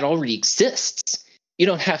 All of that already exists. You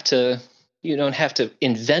don't have to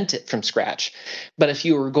invent it from scratch. But if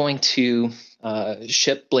you were going to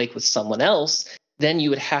ship Blake with someone else, then you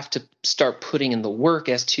would have to start putting in the work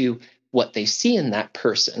as to what they see in that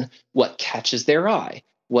person, what catches their eye,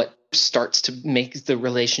 what starts to make the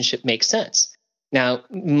relationship make sense. Now,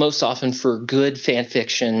 most often for good fan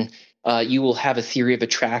fiction, you will have a theory of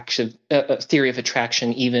attraction,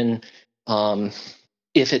 even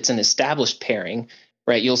if it's an established pairing,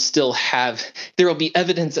 right? You'll still there will be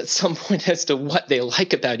evidence at some point as to what they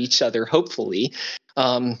like about each other, hopefully,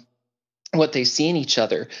 what they see in each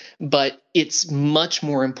other. But it's much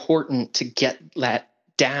more important to get that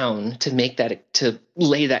down, to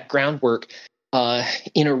lay that groundwork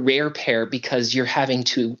in a rare pair, because you're having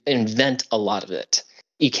to invent a lot of it.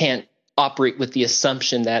 You can't operate with the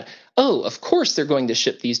assumption that, oh, of course they're going to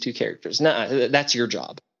ship these two characters. No, that's your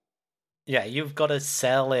job. Yeah, you've got to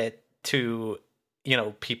sell it to,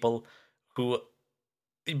 people who,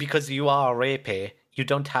 because you are a rare pair, you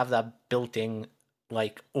don't have that built-in,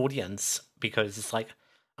 like, audience, because it's like,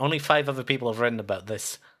 only 5 other people have written about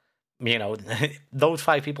this. Those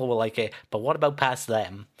 5 people will like it, but what about past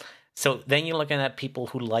them? So then you're looking at people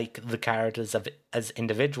who like the characters as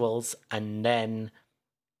individuals, and then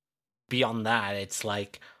beyond that, it's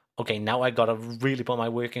like, okay, now I gotta really put my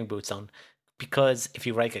working boots on, because if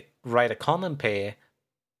you write a common pair,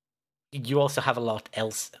 you also have a lot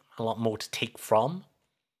more to take from.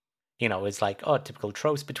 It's like, oh, typical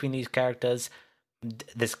tropes between these characters.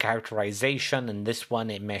 this characterization, and this one,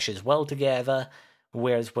 it meshes well together.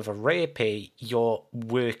 Whereas with a rare pair, you're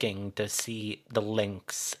working to see the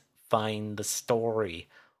links, find the story,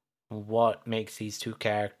 what makes these two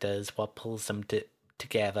characters, what pulls them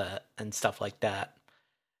together, and stuff like that.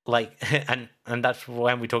 Like, and that's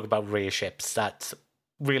when we talk about rare ships. That's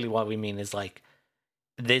really what we mean. Is like,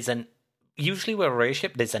 usually with a rare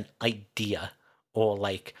ship, there's an idea or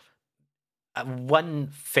like one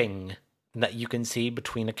thing that you can see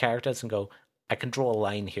between the characters and go, I can draw a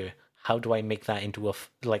line here. How do I make that into a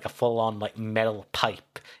full-on like metal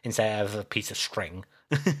pipe instead of a piece of string?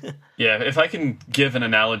 Yeah, if I can give an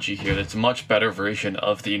analogy here that's a much better version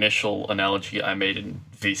of the initial analogy I made in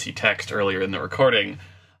VC text earlier in the recording,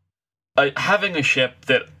 having a ship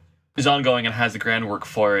that is ongoing and has the groundwork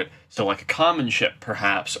for it, so like a common ship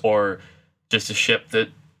perhaps, or just a ship that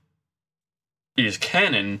is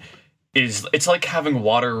canon, it's like having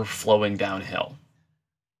water flowing downhill.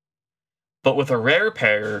 But with a rare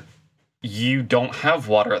pair, you don't have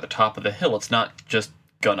water at the top of the hill. It's not just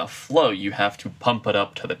gonna flow. You have to pump it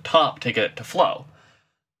up to the top to get it to flow.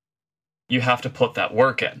 You have to put that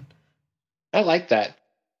work in. I like that.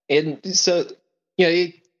 And so,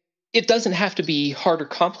 it doesn't have to be hard or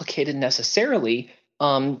complicated necessarily.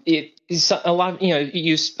 It's a lot.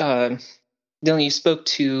 Dylan, you spoke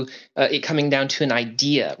to it coming down to an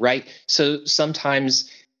idea, right? So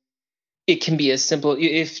sometimes it can be as simple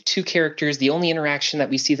if two characters, the only interaction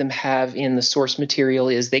that we see them have in the source material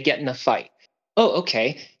is they get in a fight. Oh,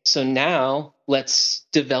 okay. So now let's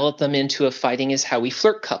develop them into a fighting is how we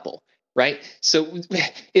flirt couple, right? So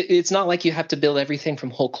it's not like you have to build everything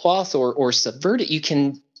from whole cloth or subvert it. You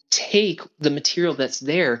can take the material that's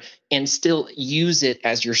there and still use it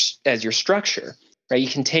as your structure, right? You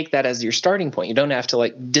can take that as your starting point. You don't have to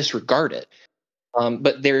like disregard it.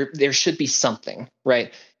 But there should be something,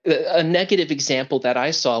 right? A negative example that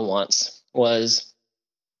I saw once was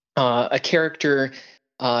a character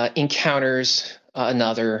encounters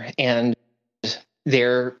another, and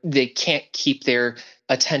they can't keep their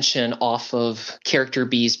attention off of character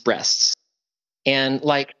B's breasts. And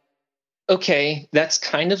like, okay, that's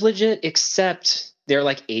kind of legit, except there are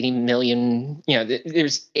like 80 million,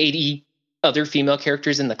 there's 80 other female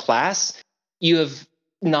characters in the class. You have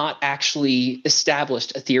not actually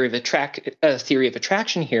established a theory of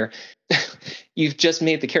attraction here. You've just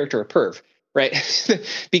made the character a perv, right?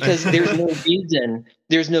 Because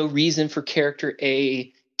there's no reason for character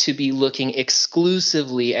A to be looking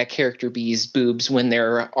exclusively at character B's boobs when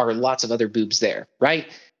there are lots of other boobs there, right?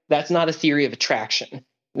 That's not a theory of attraction.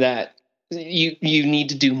 That you need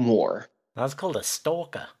to do more. That's called a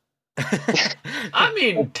stalker. I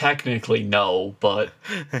mean, technically no, but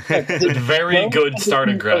very good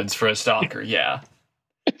starting grounds for a stalker, yeah.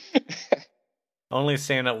 Only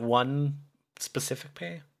saying at one specific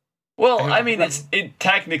pair? Well, I mean,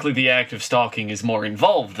 technically the act of stalking is more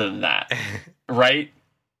involved than that, right?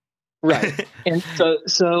 Right. And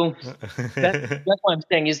so that's what I'm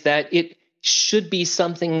saying is that it should be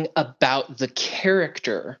something about the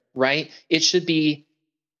character, right? It should be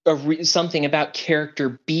something about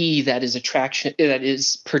character B that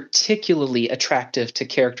is particularly attractive to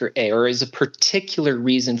character A, or is a particular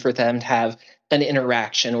reason for them to have an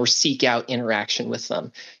interaction or seek out interaction with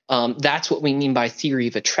them. That's what we mean by theory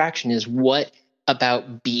of attraction, is what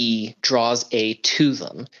about B draws A to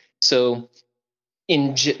them. So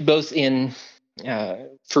both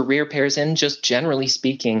for rare pairs and just generally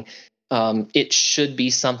speaking, it should be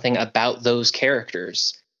something about those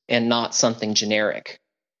characters and not something generic.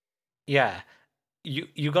 Yeah,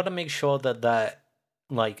 you got to make sure that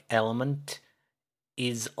like element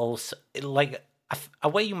is also like a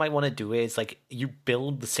way you might want to do it is like you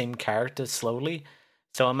build the same character slowly.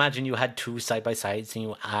 So imagine you had two side by sides and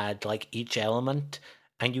you add like each element,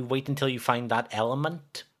 and you wait until you find that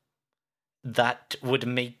element that would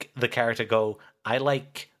make the character go, I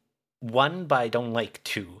like one, but I don't like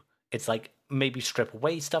two. It's like maybe strip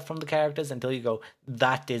away stuff from the characters until you go,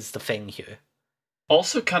 that is the thing here.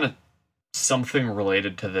 Also, kind of something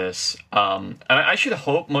related to this, and I should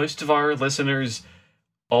hope most of our listeners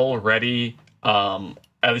already,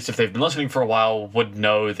 at least if they've been listening for a while, would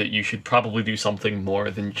know that you should probably do something more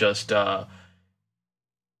than just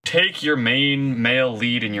take your main male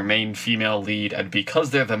lead and your main female lead, and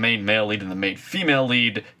because they're the main male lead and the main female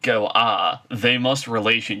lead, go, they must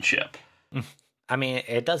relationship. I mean,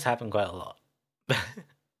 it does happen quite a lot.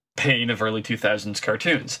 Pain of early 2000s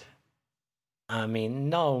cartoons. I mean,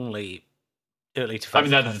 not only early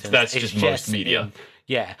 2000s. I mean, that's just most media.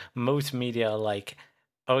 Most media are like,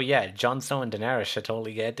 oh yeah, Jon Snow and Daenerys should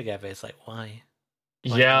totally get together. It's like, why?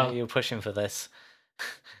 Why are you pushing for this?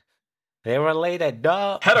 They're related.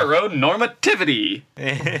 No. Heteronormativity.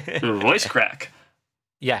 Voice crack.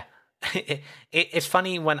 Yeah. It's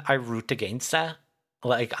funny when I root against that.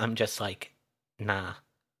 Like, I'm just like, nah.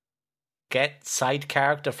 Get side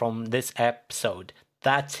character from this episode.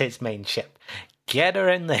 That's his main ship. Get her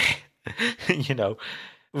in there. You know,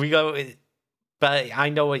 we go. But I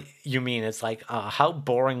know what you mean. It's like, how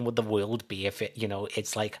boring would the world be if it,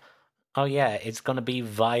 it's like, oh yeah, it's gonna be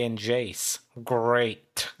Vi and Jace.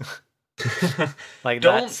 Great. Like,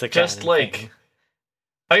 Don't that's the just kind of like. thing.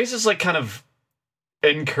 I guess it's like kind of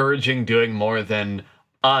encouraging doing more than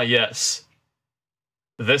yes,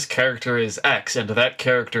 this character is X and that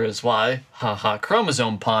character is Y. Haha,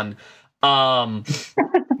 chromosome pun.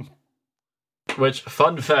 Which,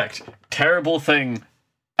 fun fact, terrible thing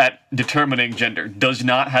at determining gender, does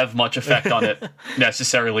not have much effect on it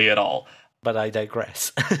necessarily at all. But I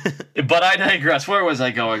digress. Where was I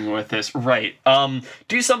going with this? Right.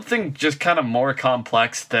 Do something just kind of more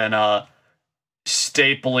complex than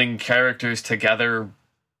stapling characters together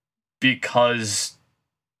because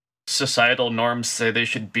societal norms say they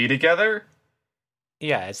should be together.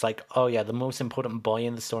 Yeah, it's like, oh yeah, the most important boy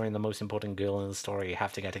in the story and the most important girl in the story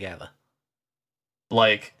have to get together.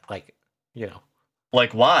 Like,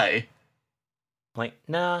 Like why? Like,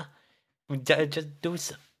 nah, just do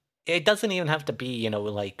some. It doesn't even have to be,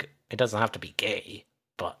 like, it doesn't have to be gay,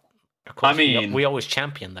 but of course, I mean, we always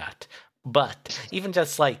champion that. But even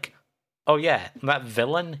just like, oh yeah, that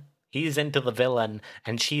villain, he's into the villain,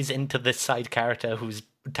 and she's into this side character who's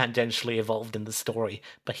tangentially evolved in the story,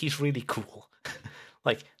 but he's really cool.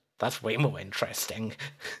 Like, that's way more interesting.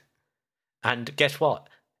 And guess what?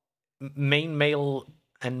 Main male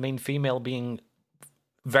and main female being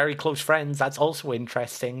very close friends, that's also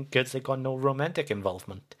interesting because they got no romantic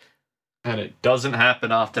involvement. And it doesn't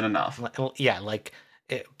happen often enough. Yeah, like,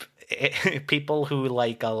 people who are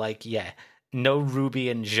like, yeah, no Ruby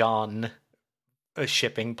and Jean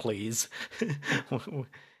shipping, please.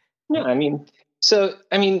 Yeah, I mean,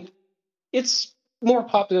 it's more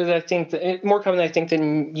popular than I think, more common, I think,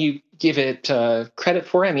 than you give it credit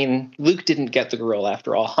for. I mean, Luke didn't get the girl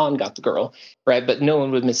after all; Han got the girl, right? But no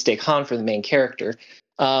one would mistake Han for the main character.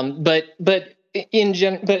 But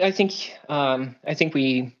I think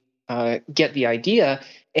we get the idea,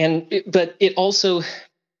 but it also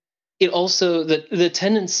the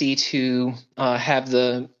tendency to have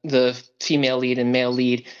the female lead and male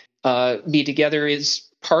lead be together is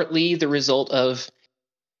partly the result of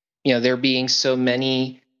there being so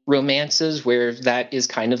many romances where that is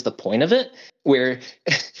kind of the point of it, where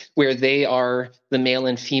they are the male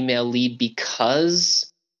and female lead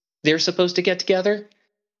because they're supposed to get together.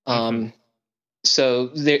 Mm-hmm. So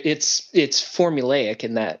it's formulaic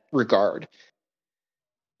in that regard,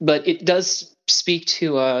 but it does speak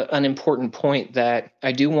to an important point that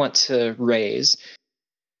I do want to raise,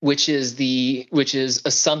 which is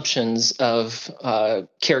assumptions of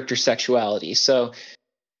character sexuality. So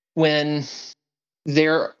when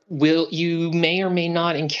you may or may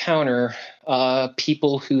not encounter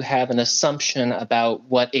people who have an assumption about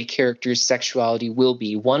what a character's sexuality will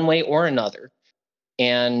be, one way or another,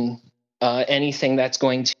 and anything that's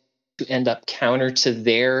going to end up counter to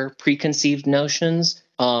their preconceived notions,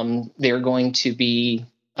 they're going to be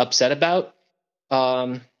upset about.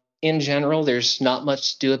 In general, there's not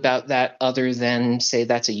much to do about that other than say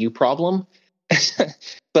that's a you problem.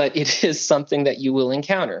 But it is something that you will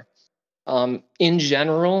encounter. In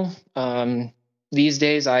general, these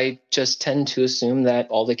days, I just tend to assume that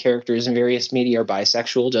all the characters in various media are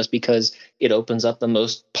bisexual just because it opens up the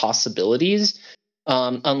most possibilities,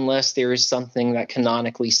 unless there is something that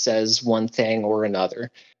canonically says one thing or another.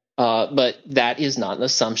 But that is not an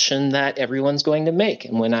assumption that everyone's going to make.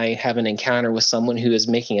 And when I have an encounter with someone who is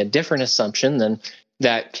making a different assumption, then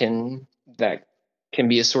that can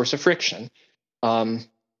be a source of friction.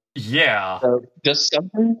 Yeah. So just a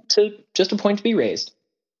point to be raised.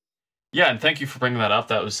 Yeah, and thank you for bringing that up.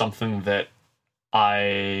 That was something that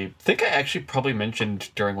I think I actually probably mentioned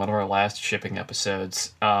during one of our last shipping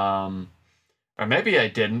episodes. Or maybe I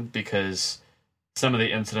didn't, because some of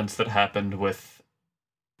the incidents that happened with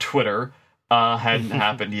Twitter hadn't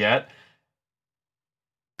happened yet.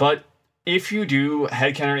 But if you do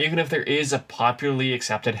headcanon, even if there is a popularly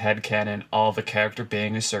accepted headcanon of a character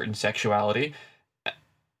being a certain sexuality,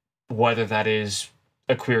 whether that is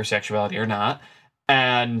a queer sexuality or not,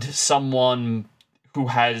 and someone who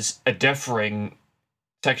has a differing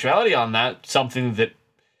sexuality on that, something that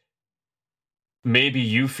maybe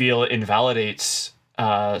you feel invalidates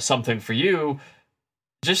something for you,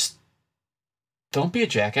 just don't be a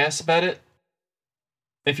jackass about it.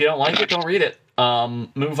 If you don't like it, don't read it.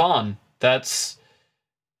 Move on. That's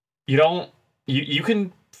you don't you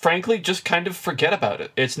can frankly just kind of forget about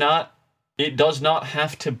it. It does not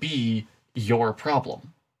have to be your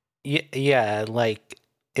problem. Yeah, like,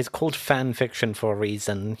 it's called fan fiction for a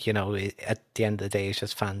reason. At the end of the day, it's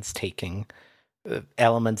just fans taking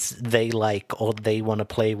elements they like or they want to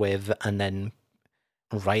play with and then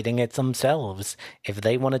writing it themselves. If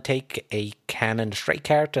they want to take a canon straight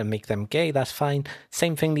character and make them gay, that's fine.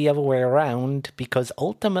 Same thing the other way around, because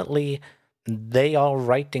ultimately they are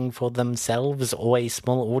writing for themselves or a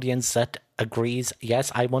small audience that agrees,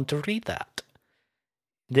 yes, I want to read that.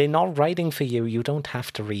 They're not writing for you. You don't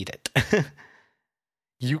have to read it.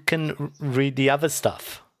 You can read the other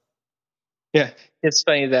stuff. Yeah, it's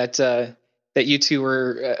funny that that you two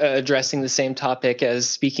were addressing the same topic as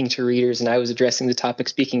speaking to readers, and I was addressing the topic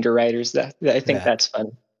speaking to writers. That I think that's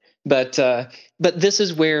fun. But this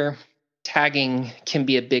is where tagging can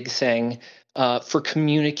be a big thing for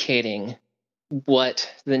communicating what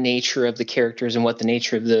the nature of the characters and what the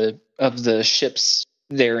nature of the ships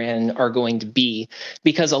therein are going to be,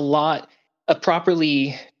 because a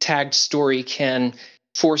properly tagged story can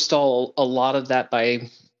forestall a lot of that by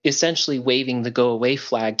essentially waving the go away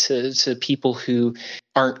flag to people who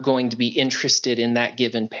aren't going to be interested in that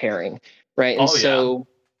given pairing, right? And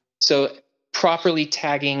so properly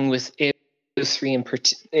tagging with AO3 and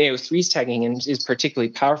AO3's tagging is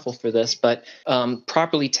particularly powerful for this, but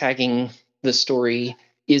properly tagging the story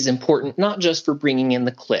is important, not just for bringing in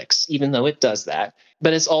the clicks, even though it does that,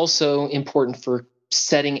 but it's also important for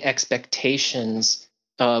setting expectations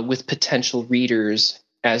with potential readers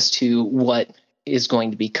as to what is going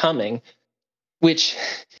to be coming, which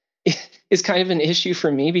is kind of an issue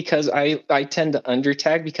for me because I tend to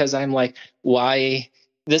undertag because I'm like, why?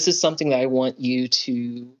 This is something that I want you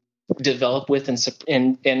to develop with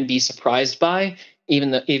and be surprised by,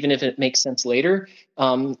 even if it makes sense later.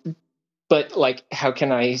 But like, how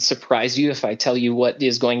can I surprise you if I tell you what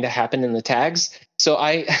is going to happen in the tags? So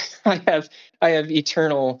I have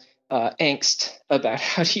eternal angst about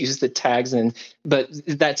how to use the tags, but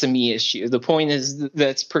that's a me issue. The point is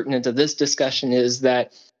that's pertinent to this discussion is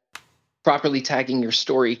that properly tagging your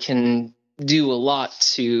story can do a lot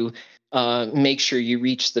to make sure you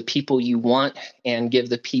reach the people you want and give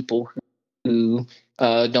the people who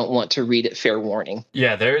don't want to read it fair warning.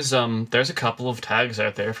 Yeah, there's a couple of tags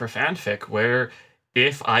out there for fanfic where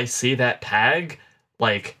if I see that tag,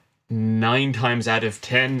 like 9 times out of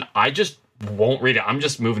 10, I just won't read it. I'm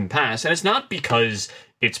just moving past. And it's not because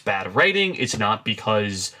it's bad writing, it's not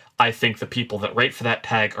because I think the people that write for that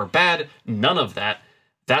tag are bad. None of that.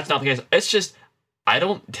 That's not the case. It's just I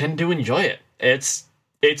don't tend to enjoy it. It's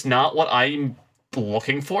not what I'm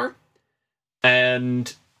looking for.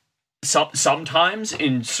 And sometimes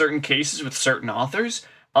in certain cases with certain authors,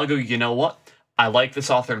 I'll go, you know what? I like this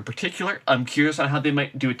author in particular. I'm curious on how they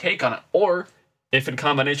might do a take on it. Or if in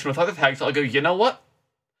combination with other tags, I'll go, you know what?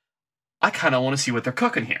 I kind of want to see what they're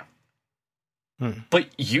cooking here. But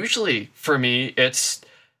usually for me, it's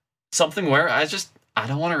something where I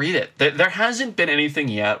don't want to read it. There hasn't been anything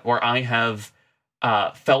yet where I have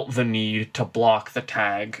felt the need to block the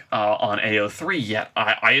tag on AO3 yet.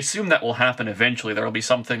 I assume that will happen eventually. There will be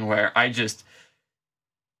something where I just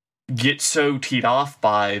get so teed off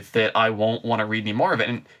by that I won't want to read any more of it.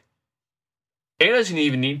 And it doesn't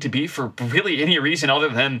even need to be for really any reason other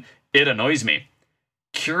than it annoys me.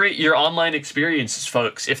 Curate your online experiences,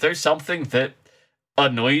 folks. If there's something that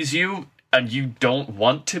annoys you and you don't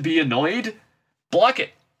want to be annoyed, block it.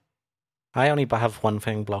 I only have one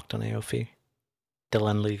thing blocked on AOV.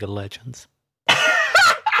 Dylan League of Legends.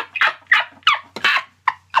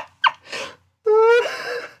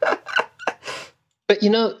 But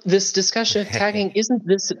this discussion of tagging, isn't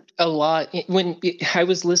this a lot? When I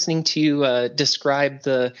was listening to you describe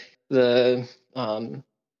the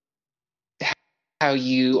how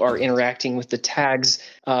you are interacting with the tags,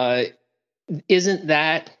 isn't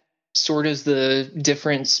that sort of the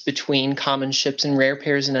difference between common ships and rare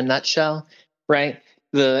pairs in a nutshell, right?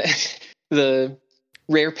 The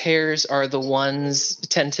rare pairs are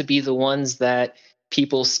tend to be the ones that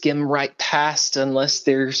people skim right past unless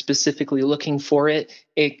they're specifically looking for it,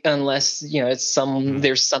 unless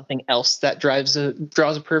there's something else that draws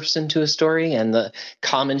a person to a story, and the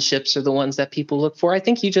common ships are the ones that people look for. I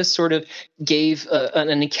think you just sort of gave an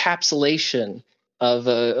encapsulation of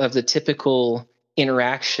the typical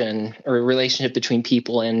interaction or relationship between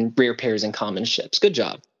people and rare pairs and common ships. Good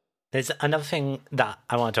job. There's another thing that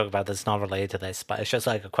I want to talk about that's not related to this, but it's just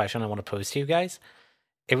like a question I want to pose to you guys.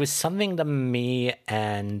 It was something that me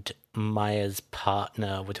and Maya's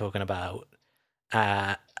partner were talking about,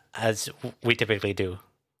 as we typically do.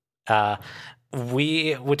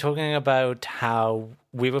 we were talking about how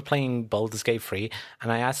we were playing Baldur's Gate 3,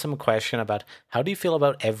 and I asked them a question about how do you feel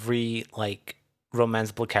about every like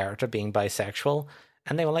romanceable character being bisexual,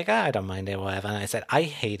 and they were like, I don't mind it, whatever. And I said, I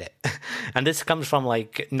hate it. And this comes from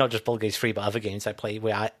like not just Baldur's Gate 3, but other games I play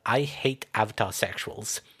where I hate avatar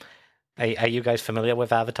sexuals. Are you guys familiar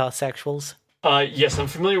with avatar sexuals? Yes, I'm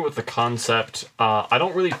familiar with the concept. I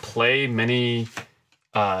don't really play many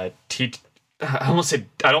I almost said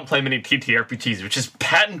I don't play many TTRPGs, which is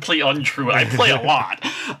patently untrue. I play a lot.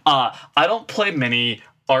 I don't play many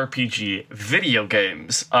RPG video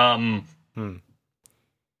games.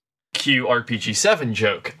 Cue RPG 7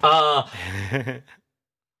 joke.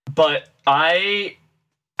 But I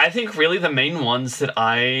think really the main ones that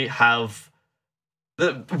I have,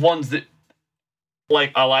 the ones that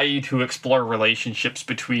like allow you to explore relationships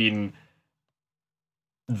between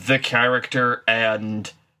the character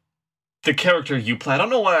and the character you play. I don't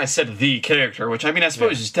know why I said the character, which I mean I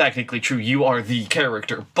suppose is technically true. You are the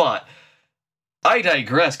character, but I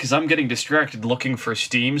digress because I'm getting distracted looking for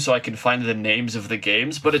Steam so I can find the names of the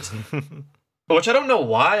games, but it's which I don't know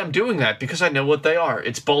why I'm doing that because I know what they are.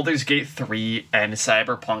 It's Baldur's Gate 3 and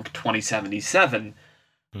Cyberpunk 2077.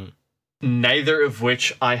 Neither of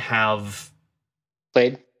which I have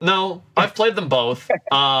played. No, I've played them both.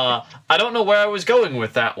 I don't know where I was going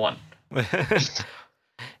with that one.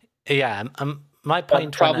 Yeah, my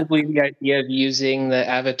point. Probably the idea of using the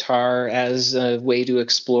avatar as a way to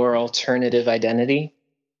explore alternative identity.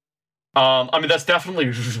 I mean, that's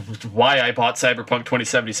definitely why I bought Cyberpunk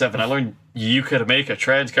 2077. I learned you could make a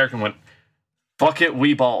trans character and went, fuck it,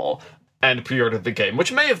 we ball, and pre-ordered the game,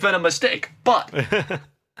 which may have been a mistake, but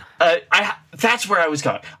that's where I was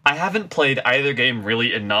going. I haven't played either game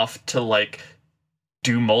really enough to, like,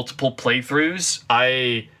 do multiple playthroughs.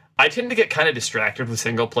 I tend to get kind of distracted with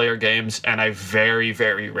single-player games, and I very,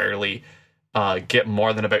 very rarely get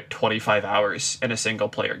more than about 25 hours in a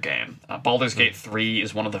single-player game. Baldur's Gate 3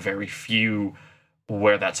 is one of the very few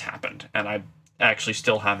where that's happened, and I actually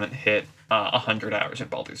still haven't hit 100 hours in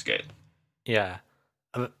Baldur's Gate. Yeah.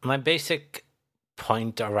 My basic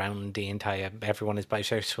point around the entire everyone is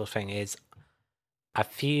bisexual thing is I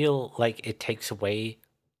feel like it takes away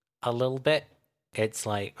a little bit. It's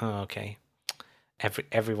like, oh, okay,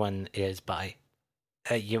 everyone is bi.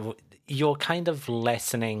 You're kind of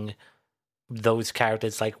lessening those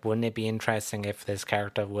characters. Like, wouldn't it be interesting if this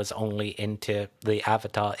character was only into the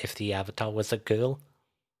avatar if the avatar was a girl?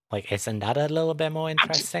 Like, isn't that a little bit more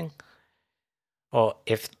interesting? Or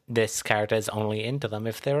if this character is only into them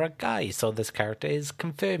if they're a guy, so this character is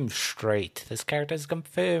confirmed straight, this character is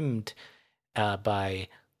confirmed bi,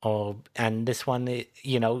 and this one,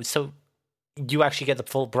 so you actually get the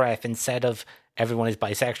full breadth instead of everyone is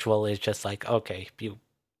bisexual. It's just like, okay, you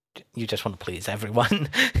just want to please everyone,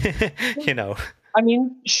 I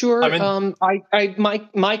mean, sure.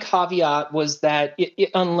 My caveat was that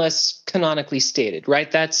unless canonically stated,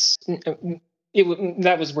 right? That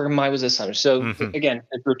was where my was assumption. So again,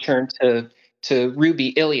 return to Ruby,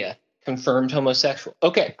 Ilya, confirmed homosexual.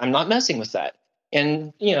 Okay, I'm not messing with that,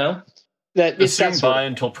 and that assume bi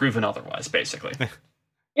until proven otherwise, basically.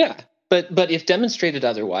 Yeah, but if demonstrated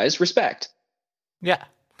otherwise, respect. Yeah.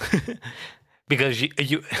 Because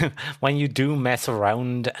you when you do mess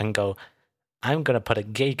around and go, I'm going to put a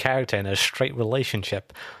gay character in a straight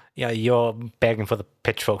relationship, you're begging for the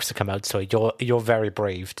pitchforks to come out, so you're very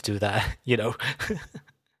brave to do that,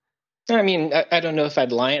 I mean, I don't know if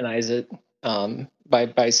I'd lionize it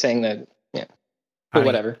by saying that, but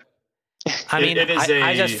whatever. I mean,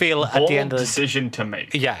 I just feel at the end of the decision to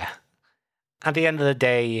make. Yeah. At the end of the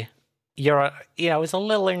day, it's a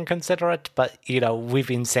little inconsiderate, but we've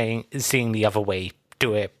been seeing the other way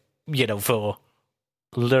do it, for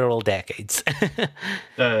literal decades.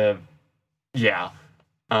 Yeah. Yeah.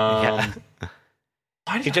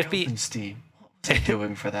 Why did I open Steam? What was I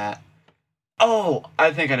doing for that? Oh,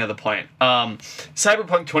 I think I know the point.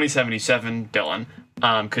 Cyberpunk 2077, Dylan,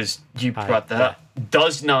 because you brought that up,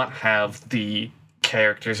 does not have the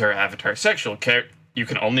characters or avatar sexual. You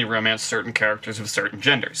can only romance certain characters with certain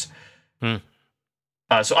genders.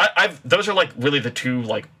 So I've those are like really the two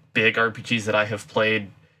like big RPGs that I have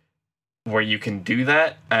played where you can do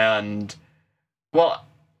that, and well,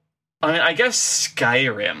 I mean, I guess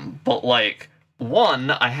Skyrim, but like,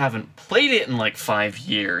 one, I haven't played it in like 5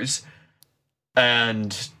 years,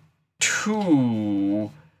 and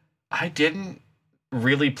two, I didn't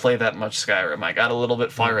really play that much Skyrim. I got a little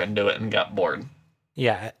bit far into it and got bored.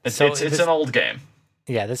 Yeah, it's an old game.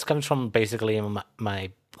 Yeah, this comes from basically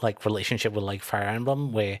my like relationship with like Fire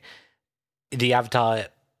Emblem, where the avatar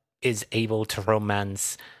is able to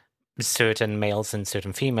romance certain males and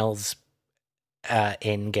certain females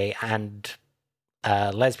in gay and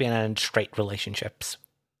lesbian and straight relationships,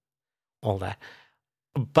 all that.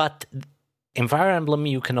 But in Fire Emblem,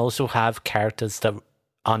 you can also have characters that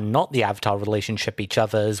are not the avatar relationship each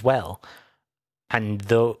other as well. And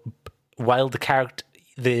while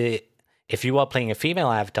if you are playing a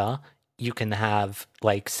female avatar, you can have,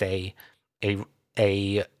 like, say,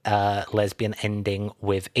 a lesbian ending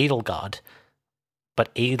with Edelgard,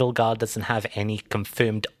 but Edelgard doesn't have any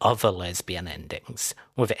confirmed other lesbian endings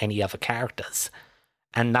with any other characters.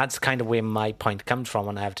 And that's kind of where my point comes from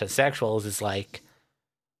on Avatar Sexuals, is like,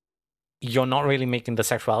 you're not really making the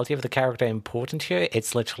sexuality of the character important here.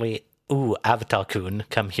 It's literally, ooh, Avatar-kun,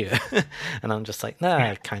 come here. And I'm just like,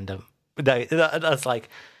 nah, kind of. That's like,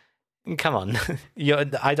 come on.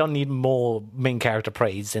 I don't need more main character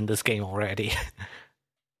praise in this game already.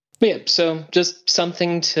 Yeah, so just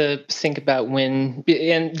something to think about and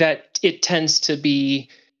that it tends to be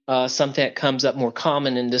something that comes up more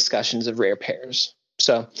common in discussions of rare pairs.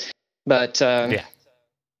 So, but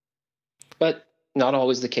not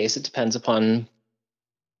always the case. It depends upon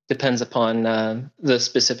the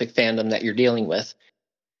specific fandom that you're dealing with.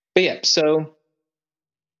 But yeah, so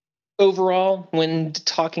overall, when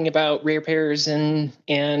talking about rare pairs and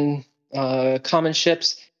common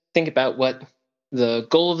ships, think about what the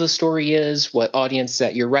goal of the story is, what audience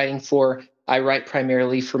that you're writing for. I write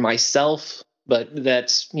primarily for myself, but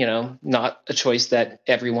that's, not a choice that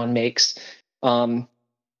everyone makes.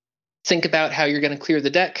 Think about how you're going to clear the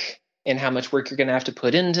deck and how much work you're going to have to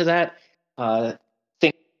put into that.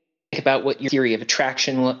 Think about what your theory of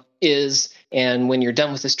attraction is, and when you're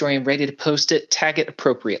done with the story and ready to post it, tag it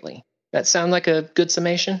appropriately. That sound like a good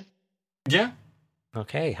summation? Yeah.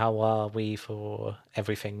 Okay, how are we for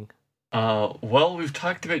everything? Well, we've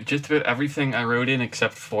talked about just about everything I wrote in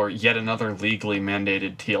except for yet another legally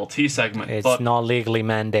mandated TLT segment. It's not legally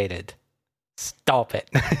mandated. Stop it.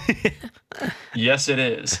 Yes, it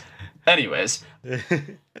is. Anyways,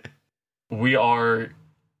 we are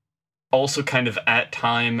also kind of at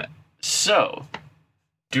time. So,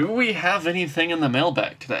 do we have anything in the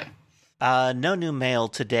mailbag today? No new mail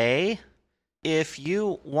today. If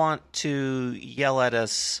you want to yell at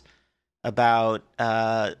us about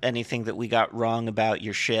anything that we got wrong about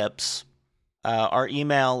your ships, our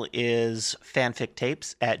email is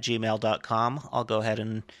fanfictapes@gmail.com. I'll go ahead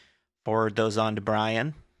and forward those on to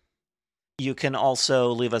Brian. You can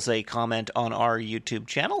also leave us a comment on our YouTube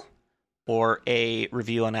channel or a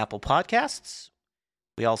review on Apple Podcasts.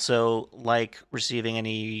 We also like receiving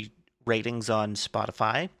any ratings on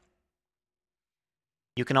Spotify.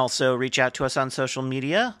 You can also reach out to us on social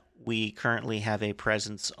media. We currently have a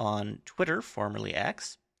presence on Twitter, formerly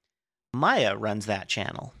X. Maya runs that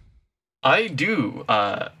channel. I do.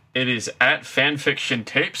 It is at Fanfiction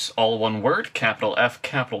Tapes, all one word, capital F,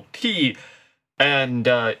 capital T. And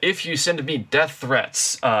if you send me death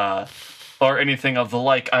threats or anything of the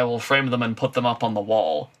like, I will frame them and put them up on the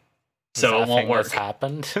wall. So it won't work. Has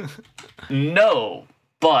happened? No,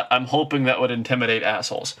 but I'm hoping that would intimidate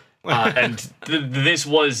assholes. And this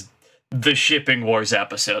was the Shipping Wars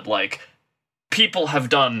episode. Like, people have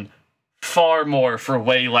done far more for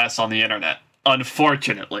way less on the internet,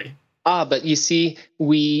 unfortunately. But you see,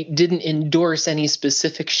 we didn't endorse any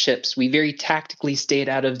specific ships. We very tactically stayed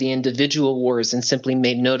out of the individual wars and simply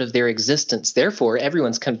made note of their existence. Therefore,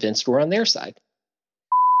 everyone's convinced we're on their side.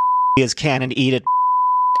 Is canon, eat it.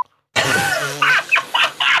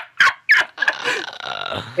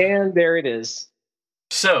 And there it is.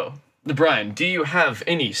 So, Brian, do you have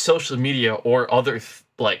any social media or other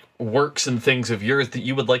works and things of yours that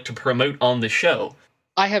you would like to promote on the show?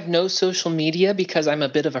 I have no social media because I'm a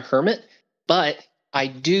bit of a hermit, but I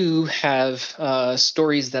do have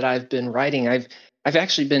stories that I've been writing. I've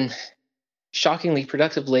actually been shockingly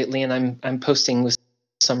productive lately, and I'm posting with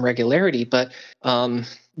some regularity. But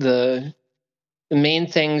the main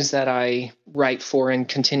things that I write for and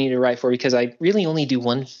continue to write for, because I really only do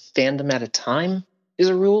one fandom at a time, is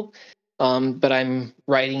a rule. But I'm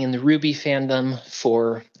writing in the Ruby fandom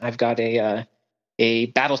for. I've got a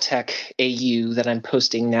BattleTech AU that I'm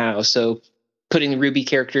posting now. So putting the Ruby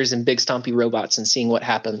characters in big stompy robots and seeing what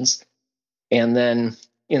happens. And then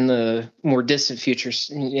in the more distant future,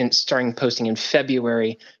 starting posting in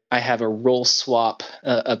February, I have a role swap,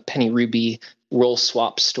 a Penny Ruby role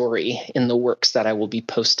swap story in the works that I will be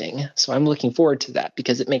posting. So I'm looking forward to that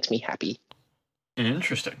because it makes me happy.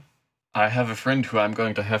 Interesting. I have a friend who I'm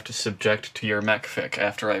going to have to subject to your mech fic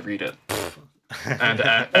after I read it. And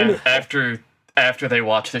after they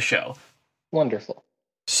watch the show. Wonderful.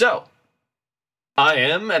 So, I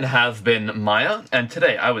am and have been Maya, and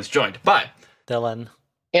today I was joined by Dylan.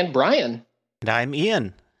 And Brian. And I'm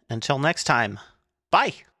Ian. Until next time.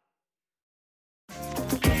 Bye.